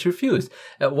she always refused.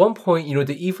 At one point,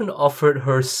 they even offered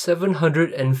her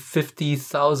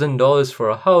 $750,000 for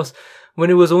a house when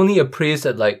it was only appraised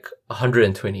at like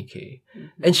 $120K.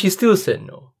 Mm-hmm. And she still said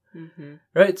no. Mm-hmm.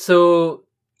 Right? So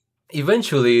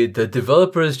eventually the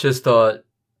developers just thought,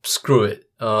 screw it.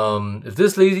 If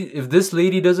this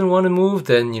lady doesn't want to move,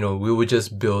 then, we would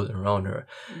just build around her.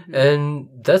 Mm-hmm. And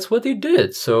that's what they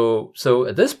did. So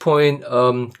at this point,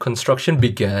 construction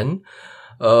began.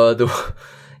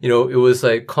 It was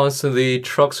like constantly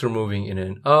trucks were moving in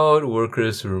and out,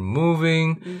 workers were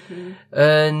moving. Mm-hmm.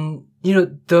 And,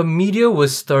 the media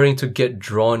was starting to get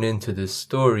drawn into this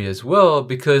story as well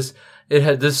because it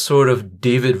had this sort of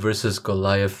David versus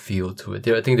Goliath feel to it.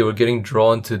 I think they were getting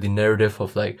drawn to the narrative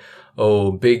of like,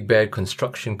 oh, big bad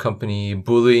construction company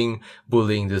bullying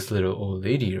this little old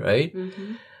lady, right?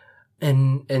 Mm-hmm.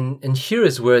 And here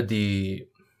is where the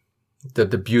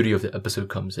beauty of the episode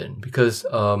comes in because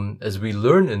as we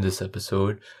learn in this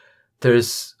episode,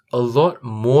 there's a lot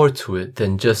more to it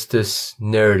than just this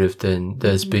narrative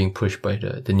that's being pushed by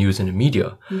the news and the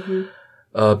media. Mm-hmm.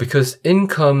 because in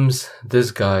comes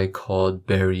this guy called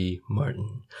Barry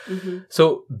Martin. Mm-hmm.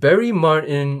 So Barry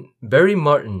Martin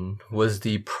was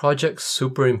the project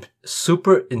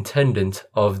superintendent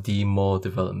of the mall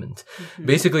development. Mm-hmm.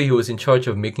 Basically, he was in charge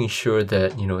of making sure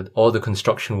that, all the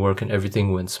construction work and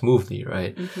everything went smoothly,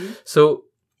 right? Mm-hmm. So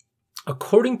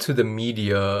according to the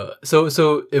media,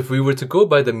 so if we were to go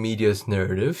by the media's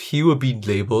narrative, he would be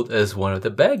labeled as one of the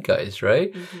bad guys,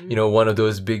 right? Mm-hmm. One of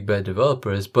those big bad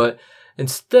developers. But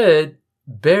instead,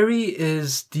 Barry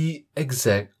is the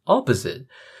exact opposite.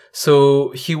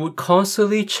 So he would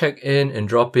constantly check in and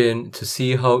drop in to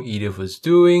see how Edith was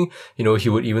doing. He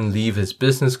would even leave his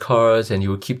business cards, and he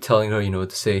would keep telling her,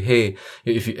 to say, hey,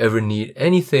 if you ever need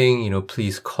anything,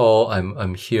 please call.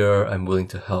 I'm here. I'm willing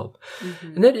to help.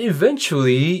 Mm-hmm. And then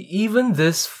eventually, even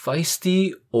this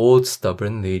feisty, old,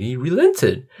 stubborn lady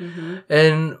relented. Mm-hmm.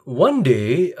 And one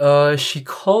day, she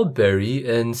called Barry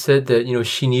and said that,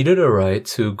 she needed a ride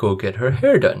to go get her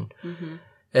hair done. Mm-hmm.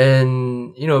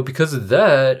 And, because of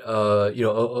that,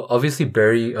 obviously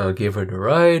Barry gave her the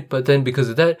ride, but then because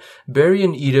of that, Barry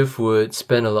and Edith would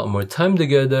spend a lot more time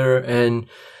together. And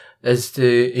as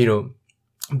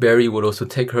Barry would also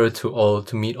take her to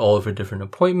meet all of her different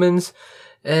appointments.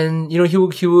 And,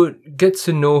 he would get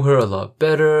to know her a lot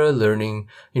better, learning,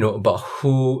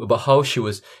 about how she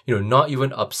was, not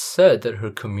even upset that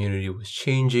her community was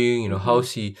changing, how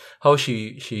she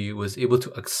was able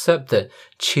to accept that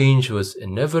change was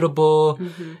inevitable,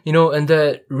 and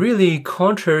that really,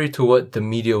 contrary to what the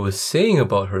media was saying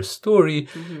about her story,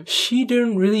 she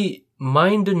didn't really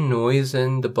mind the noise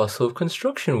and the bustle of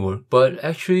construction work, but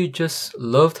actually just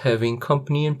loved having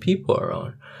company and people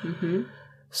around. Mm-hmm.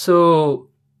 So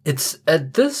it's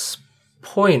at this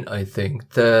point, I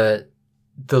think, that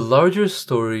the larger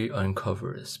story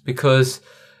uncovers, because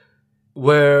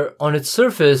where on its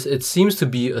surface, it seems to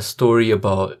be a story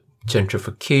about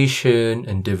gentrification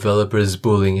and developers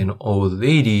bullying an old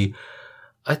lady,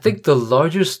 I think the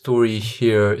larger story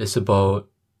here is about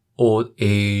old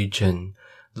age and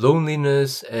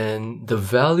loneliness and the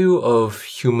value of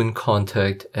human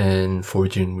contact and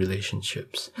forging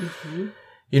relationships. Mm-hmm.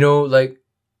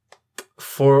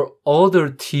 For all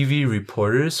the TV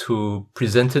reporters who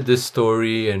presented this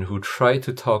story and who tried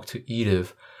to talk to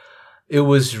Edith, it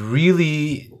was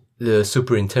really the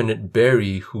superintendent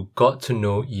Barry who got to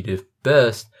know Edith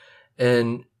best,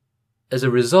 and as a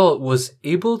result was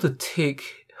able to take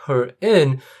her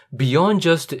in beyond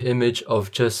just the image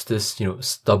of just this,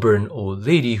 stubborn old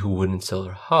lady who wouldn't sell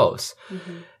her house.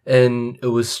 Mm-hmm. And it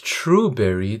was through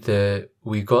Barry that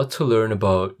we got to learn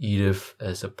about Edith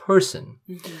as a person.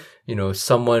 Mm-hmm.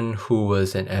 Someone who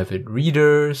was an avid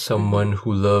reader, someone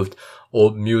who loved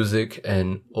old music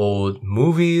and old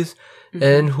movies,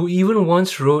 and who even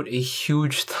once wrote a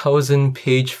huge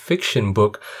 1,000-page fiction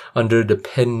book under the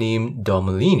pen name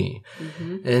Domolini.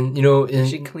 Mm-hmm. And,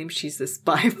 she claims she's a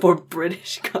spy for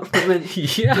British government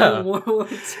during World War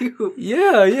II.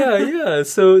 Yeah.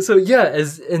 So yeah,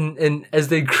 as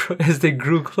they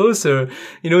grew closer,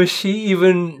 she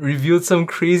even revealed some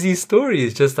crazy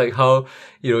stories, just like how,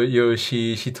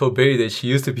 she told Barry that she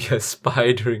used to be a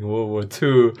spy during World War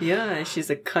II. Yeah, she's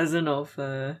a cousin of,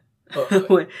 a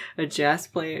jazz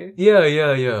player.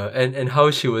 Yeah. And how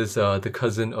she was the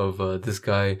cousin of this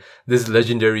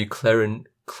legendary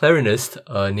clarinist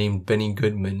named Benny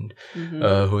Goodman,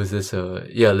 who was this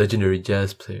legendary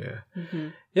jazz player. Mm-hmm.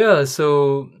 Yeah,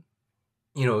 so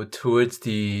towards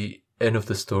the end of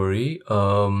the story,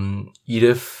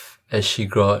 Edith, as she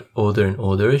got older and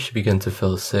older, she began to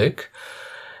feel sick.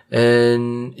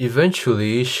 And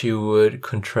eventually she would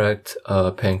contract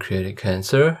pancreatic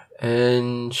cancer,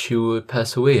 and she would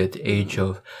pass away at the age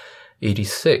of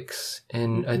 86.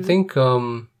 And I think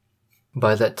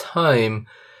by that time,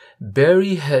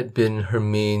 Barry had been her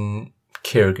main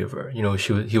caregiver. He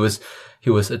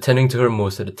was attending to her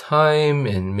most of the time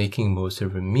and making most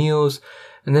of her meals.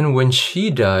 And then when she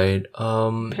died,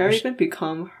 Barry even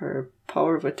become her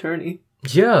power of attorney.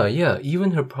 Yeah,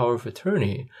 even her power of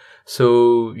attorney.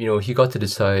 So, he got to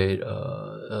decide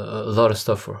a lot of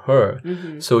stuff for her.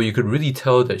 Mm-hmm. So you could really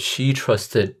tell that she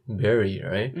trusted Barry,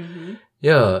 right? Mm-hmm.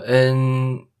 Yeah,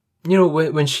 and,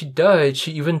 when she died,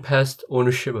 she even passed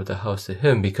ownership of the house to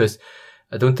him, because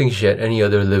I don't think she had any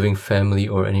other living family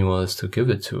or anyone else to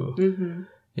give it to. Mm-hmm.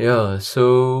 Yeah,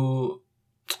 so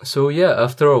yeah,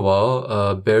 after a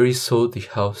while, Barry sold the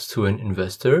house to an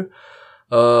investor.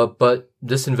 But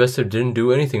this investor didn't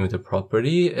do anything with the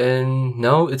property, and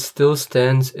now it still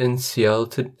stands in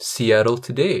Seattle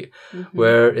today,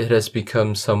 where it has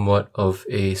become somewhat of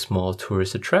a small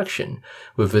tourist attraction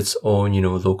with its own,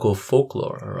 local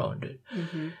folklore around it.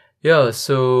 Mm-hmm. Yeah,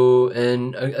 so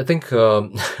and I think there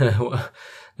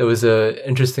was a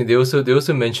interesting. They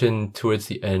also mentioned towards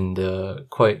the end,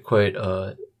 quite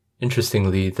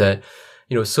interestingly, that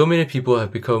so many people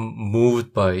have become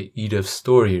moved by Edith's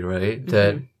story, right?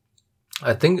 That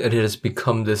I think it has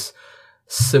become this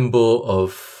symbol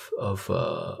of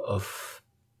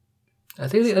I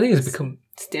think it's become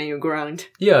Stand your ground.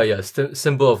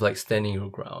 symbol of like standing your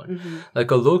ground,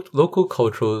 like a local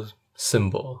cultural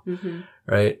symbol,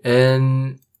 right?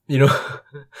 And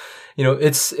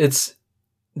it's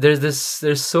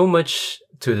there's so much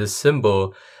to this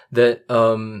symbol that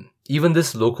even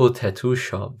this local tattoo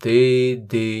shop, they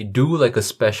do like a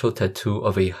special tattoo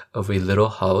of a little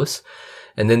house,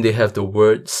 and then they have the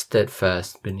word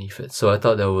steadfast beneath it. So I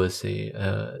thought that was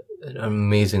an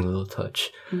amazing little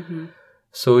touch.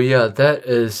 So yeah, that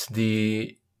is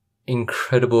the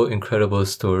incredible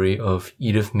story of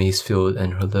Edith Macefield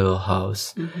and her little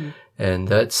house. And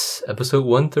that's episode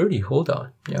 130. Hold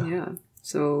on. Yeah.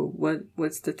 So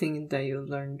what's the thing that you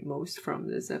learned most from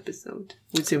this episode?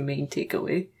 What's your main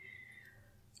takeaway?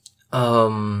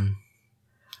 Or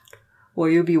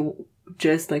you'll be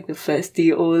just like the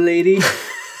festy old lady.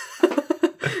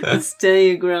 Stand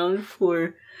your ground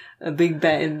for a big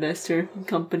bad investor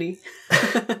company.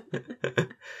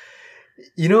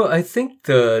 I think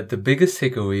the biggest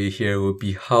takeaway here would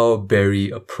be how Barry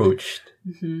approached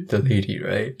the lady,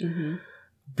 right?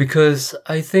 Because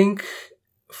I think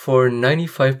for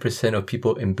 95% of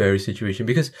people in Barry's situation,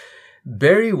 because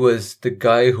Barry was the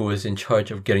guy who was in charge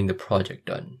of getting the project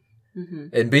done.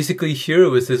 And basically here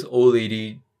was this old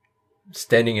lady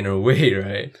standing in her way,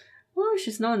 right? Well,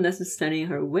 she's not necessarily standing in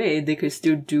her way. They could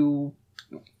still do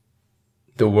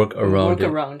the work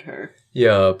around her.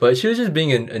 Yeah, but she was just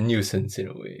being a nuisance in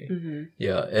a way.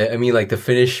 Yeah, I mean, like the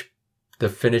finished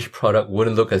product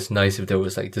wouldn't look as nice if there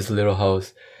was like this little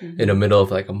house in the middle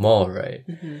of like a mall, right?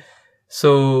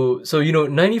 So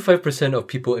 95% of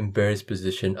people in Barry's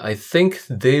position, I think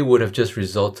they would have just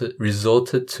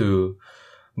resulted to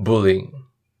bullying,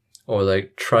 or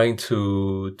like trying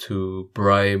to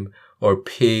bribe or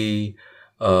pay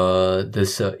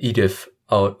this Edith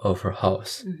out of her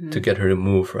house to get her to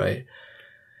move, right?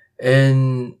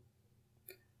 And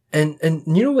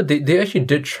you know what? They actually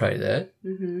did try that.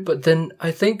 But then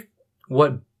I think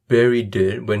what Barry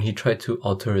did when he tried to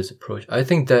alter his approach, I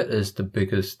think that is the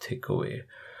biggest takeaway.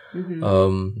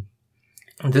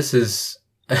 This is,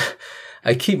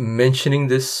 I keep mentioning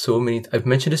this I've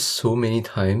mentioned this so many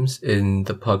times in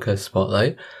the podcast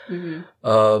Spotlight.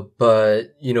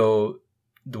 But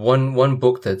the one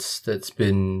book that's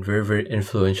been very, very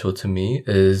influential to me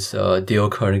is Dale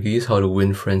Carnegie's How to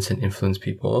Win Friends and Influence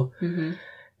People.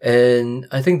 And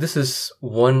I think this is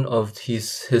one of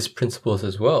his principles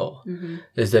as well.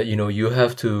 Is that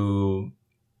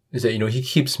he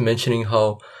keeps mentioning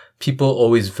how people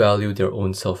always value their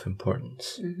own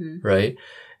self-importance, right?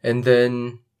 And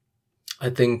then I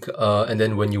think and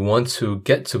then when you want to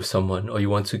get to someone, or you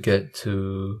want to get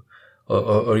to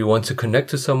or you want to connect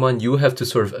to someone, you have to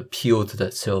sort of appeal to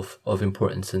that self of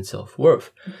importance and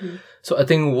self-worth. So I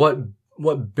think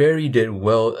what Barry did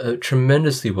well,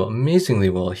 tremendously well, amazingly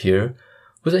well here,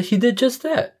 was that he did just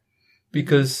that.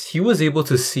 Because he was able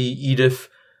to see Edith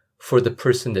for the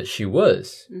person that she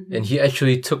was. And he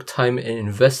actually took time and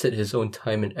invested his own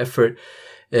time and effort.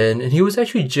 And he was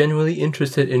actually genuinely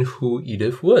interested in who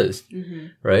Edith was.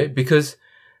 Right? Because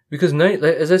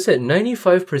as I said,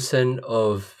 95%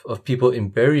 of people in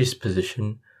Barry's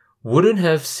position wouldn't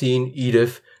have seen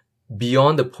Edith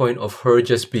beyond the point of her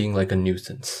just being like a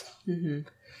nuisance.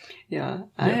 Yeah,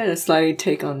 I had a slight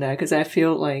take on that because I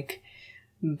feel like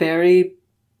Barry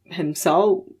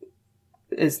himself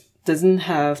doesn't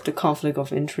have the conflict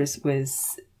of interest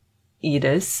with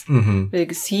Edith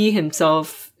because he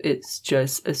himself is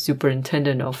just a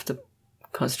superintendent of the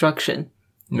construction.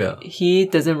 Yeah, he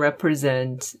doesn't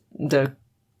represent the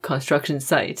construction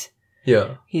site.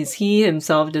 Yeah, he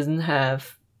himself doesn't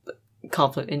have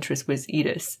conflict of interest with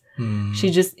Edith. He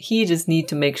just need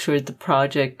to make sure the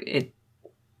project it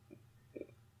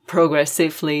progress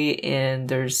safely and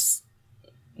there's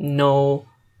no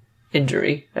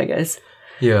injury, I guess.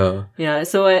 Yeah. Yeah.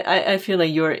 So I feel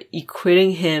like you're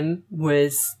equating him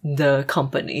with the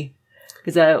company,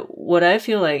 because what I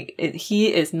feel like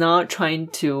he is not trying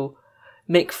to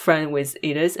make friend with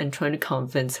Edith and trying to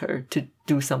convince her to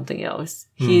do something else.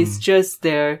 He's just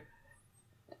there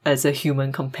as a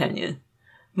human companion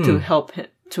to help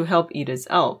Edith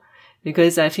out.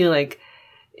 Because I feel like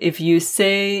if you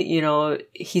say,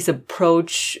 his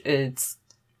approach is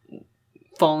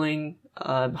following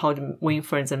how to win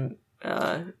friends and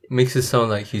Makes it sound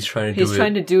like he's trying to do it. He's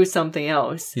trying to do something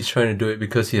else. He's trying to do it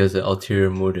because he has an ulterior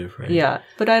motive, right? Yeah,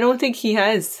 but I don't think he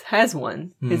has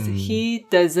one. 'Cause he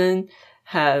doesn't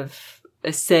have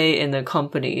a say in the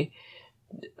company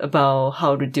about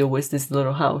how to deal with this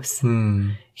little house.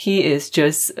 He is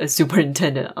just a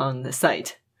superintendent on the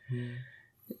site.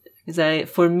 Because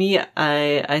for me,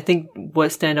 I think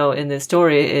what stand out in this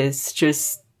story is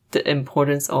just the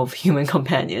importance of human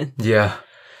companion. Yeah.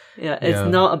 Yeah, it's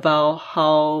not about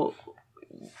how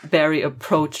Barry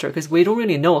approached her, because we don't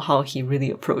really know how he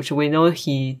really approached her. We know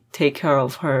he take care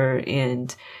of her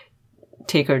and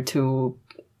take her to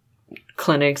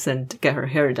clinics and get her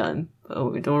hair done.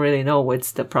 But we don't really know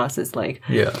what's the process like.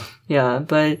 Yeah. Yeah,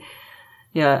 but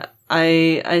yeah,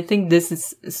 I think this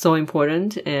is so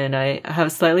important, and I have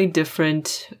a slightly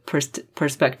different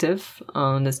perspective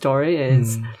on the story.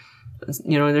 Is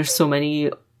there's so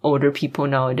many older people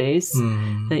nowadays,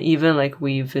 and even like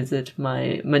we visit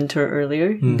my mentor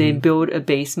earlier, they build a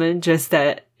basement just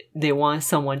that they want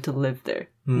someone to live there,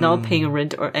 not paying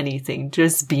rent or anything,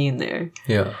 just being there.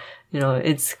 Yeah.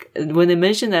 It's when they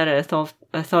mentioned that, I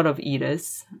thought of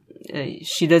Edith.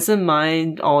 She doesn't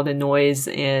mind all the noise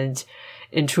and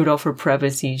intrude of her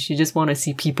privacy. She just want to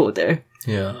see people there.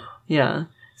 Yeah. Yeah.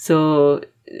 So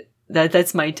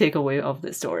that's my takeaway of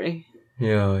the story.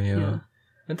 Yeah.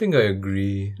 I think I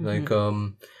agree. Like,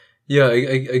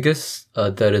 I guess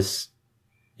that is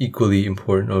equally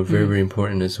important, or very, very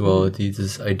important as well.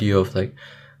 This idea of like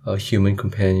human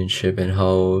companionship and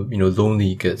how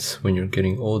lonely it gets when you're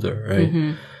getting older, right?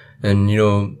 And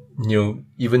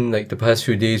even like the past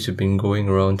few days, you've been going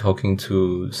around talking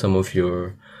to some of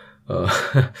your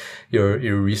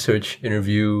your research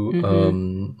interview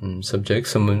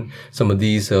subjects, some of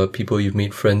these people you've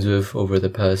made friends with over the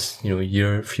past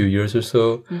few years or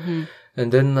so,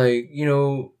 and then like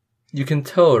you can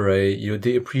tell, right?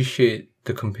 They appreciate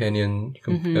the companion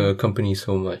company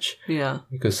so much. Yeah,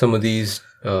 because some of these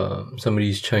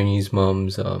Chinese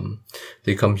moms,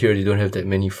 they come here, they don't have that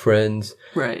many friends,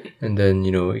 right? And then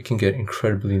it can get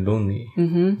incredibly lonely.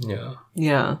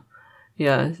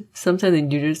 Yeah,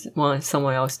 sometimes you just want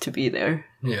someone else to be there.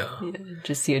 Yeah.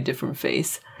 Just see a different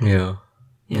face. Yeah.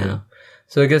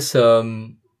 So I guess,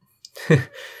 okay,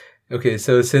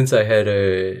 so since I had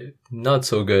a not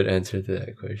so good answer to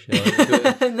that question.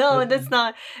 No, that's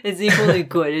not, it's equally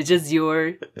good. It's just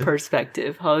your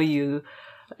perspective, how you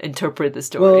interpret the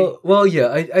story. Well,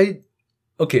 yeah,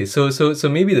 okay, so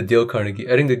maybe the Dale Carnegie,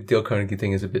 I think the Dale Carnegie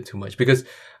thing is a bit too much, because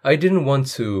I didn't want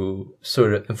to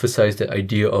sort of emphasize the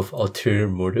idea of ulterior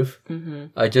motive.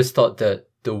 I just thought that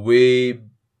the way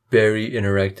Barry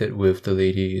interacted with the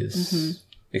lady is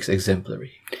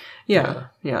exemplary. Yeah.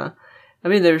 I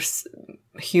mean, there's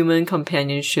human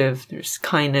companionship, there's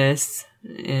kindness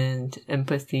and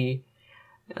empathy.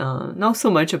 Not so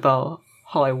much about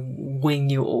how I win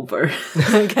you over,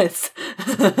 I guess.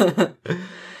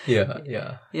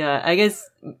 Yeah. I guess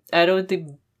I don't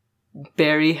think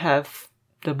Barry have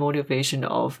the motivation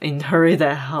of inherit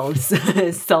that house,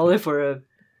 sell it for a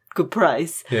good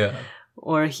price. Yeah.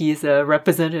 Or he's a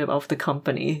representative of the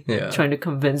company trying to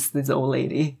convince this old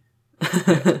lady.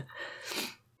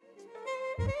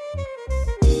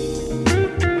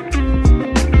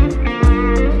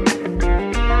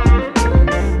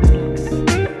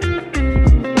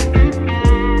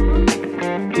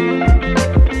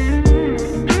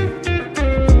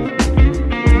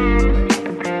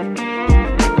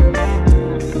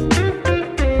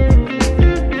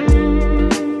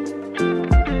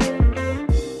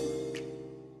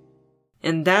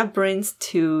 And that brings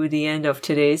to the end of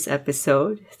today's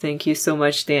episode. Thank you so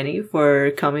much, Danny, for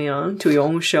coming on to your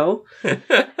own show.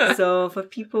 So for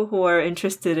people who are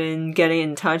interested in getting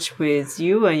in touch with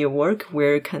you and your work,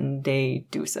 where can they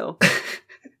do so?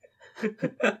 I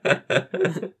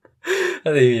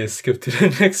think you skip to the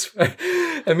next part.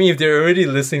 I mean, if they're already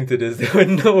listening to this, they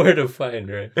would know where to find,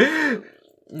 right?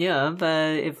 Yeah,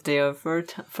 but if they are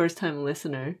first-time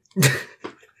listener...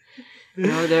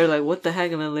 they're like, what the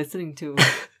heck am I listening to?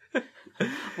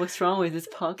 What's wrong with this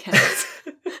podcast?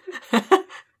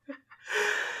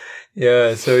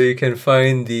 Yeah, so you can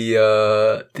find the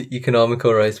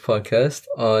Economical Rice podcast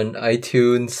on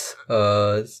iTunes,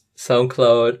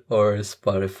 SoundCloud, or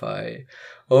Spotify.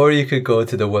 Or you could go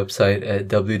to the website at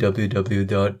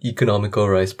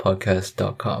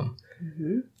www.economicalricepodcast.com.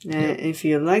 And if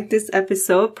you like this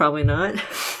episode, probably not.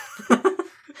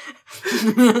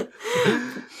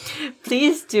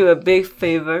 please do a big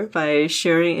favor by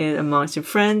sharing it amongst your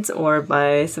friends or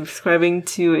by subscribing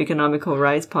to Economical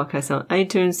Rights podcast on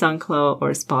iTunes, SoundCloud,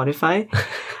 or Spotify.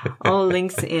 All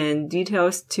links and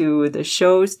details to the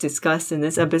shows discussed in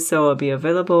this episode will be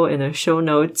available in the show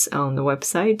notes on the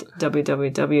website,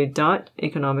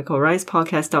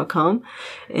 www.economicalrightspodcast.com.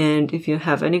 And if you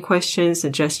have any questions,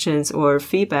 suggestions, or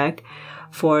feedback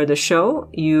for the show,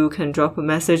 you can drop a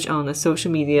message on the social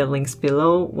media links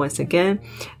below. Once again,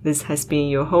 this has been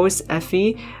your host,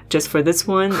 Effie, just for this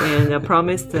one, and I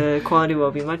promise the quality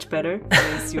will be much better.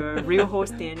 It's your real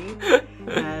host, Danny,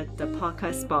 at the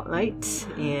Podcast Spotlight,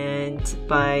 and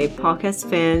by podcast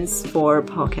fans for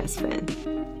podcast fans.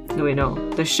 No, wait, no.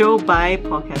 The show by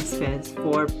podcast fans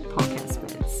for podcast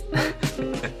fans.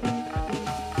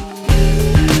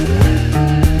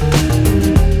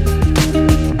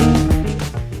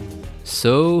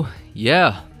 So,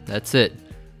 yeah, that's it.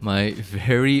 My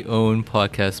very own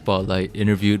podcast spotlight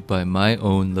interviewed by my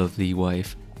own lovely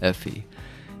wife, Effie.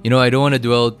 I don't want to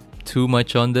dwell too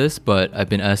much on this, but I've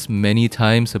been asked many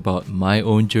times about my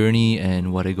own journey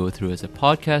and what I go through as a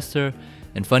podcaster.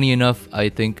 And funny enough, I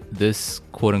think this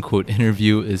quote-unquote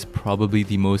interview is probably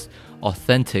the most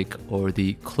authentic or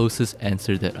the closest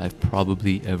answer that I've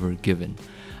probably ever given.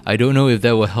 I don't know if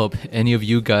that will help any of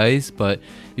you guys, but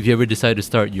if you ever decide to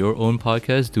start your own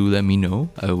podcast, do let me know.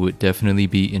 I would definitely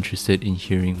be interested in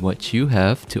hearing what you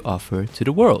have to offer to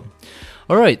the world.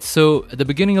 Alright, so at the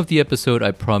beginning of the episode,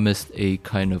 I promised a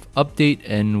kind of update,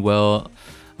 and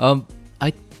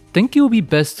I think it will be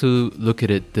best to look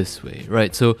at it this way,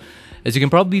 right? So as you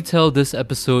can probably tell, this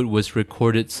episode was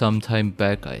recorded sometime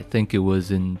back. I think it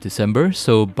was in December.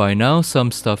 So by now,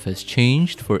 some stuff has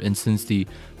changed. For instance, the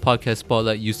podcast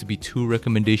spotlight used to be 2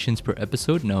 recommendations per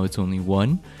episode. Now it's only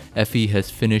 1. Effie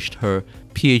has finished her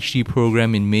PhD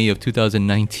program in May of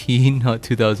 2019, not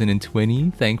 2020,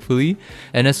 thankfully.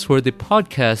 And as for the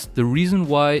podcast, the reason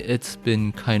why it's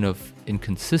been kind of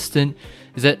inconsistent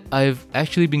is that I've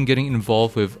actually been getting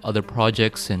involved with other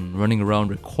projects and running around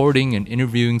recording and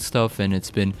interviewing stuff, and it's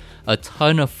been a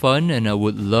ton of fun, and I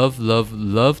would love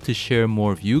to share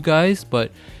more of you guys,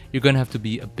 but you're gonna have to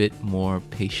be a bit more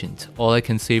patient. All I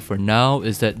can say for now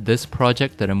is that this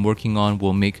project that I'm working on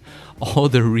will make all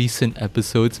the recent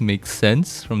episodes make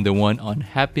sense, from the one on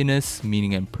happiness,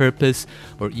 meaning and purpose,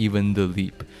 or even the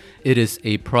leap. It is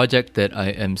a project that I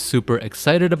am super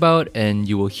excited about, and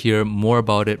you will hear more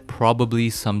about it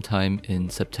probably sometime in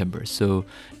September, so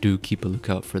do keep a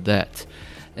lookout for that.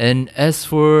 And as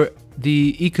for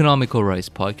the Economical Rights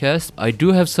podcast, I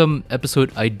do have some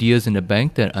episode ideas in the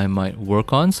bank that I might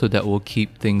work on, so that will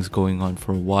keep things going on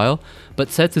for a while.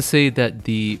 But sad to say that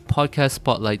the podcast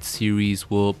spotlight series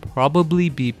will probably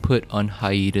be put on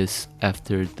hiatus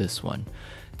after this one.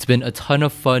 It's been a ton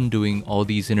of fun doing all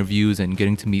these interviews and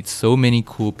getting to meet so many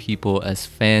cool people as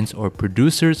fans or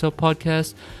producers of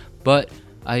podcasts, but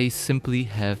I simply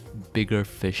have bigger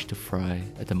fish to fry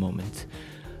at the moment.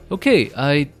 Okay,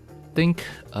 I think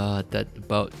that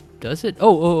about does it.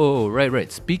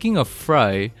 Right. Speaking of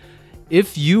fry,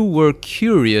 if you were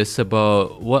curious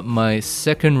about what my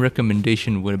second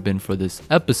recommendation would have been for this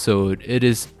episode, it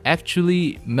is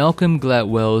actually Malcolm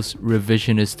Gladwell's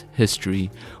Revisionist History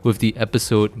with the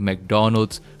episode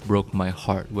McDonald's Broke My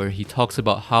Heart, where he talks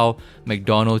about how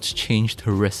McDonald's changed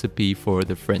the recipe for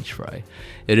the French fry.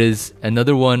 It is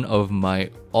another one of my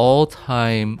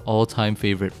all-time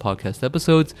favorite podcast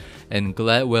episodes, and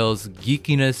Gladwell's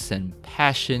geekiness and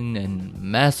passion and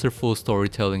masterful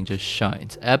storytelling just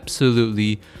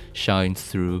absolutely shines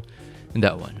through in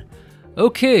that one.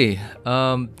 Okay,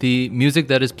 the music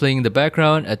that is playing in the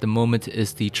background at the moment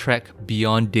is the track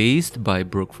Beyond Dazed by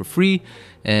Broke for Free,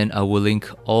 and I will link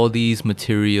all these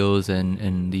materials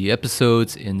and the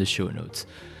episodes in the show notes.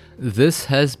 This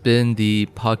has been the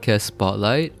podcast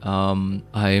spotlight.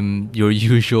 I'm your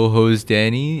usual host,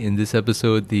 Danny. In this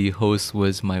episode, the host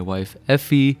was my wife,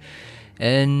 Effie.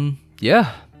 And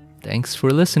yeah, thanks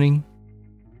for listening.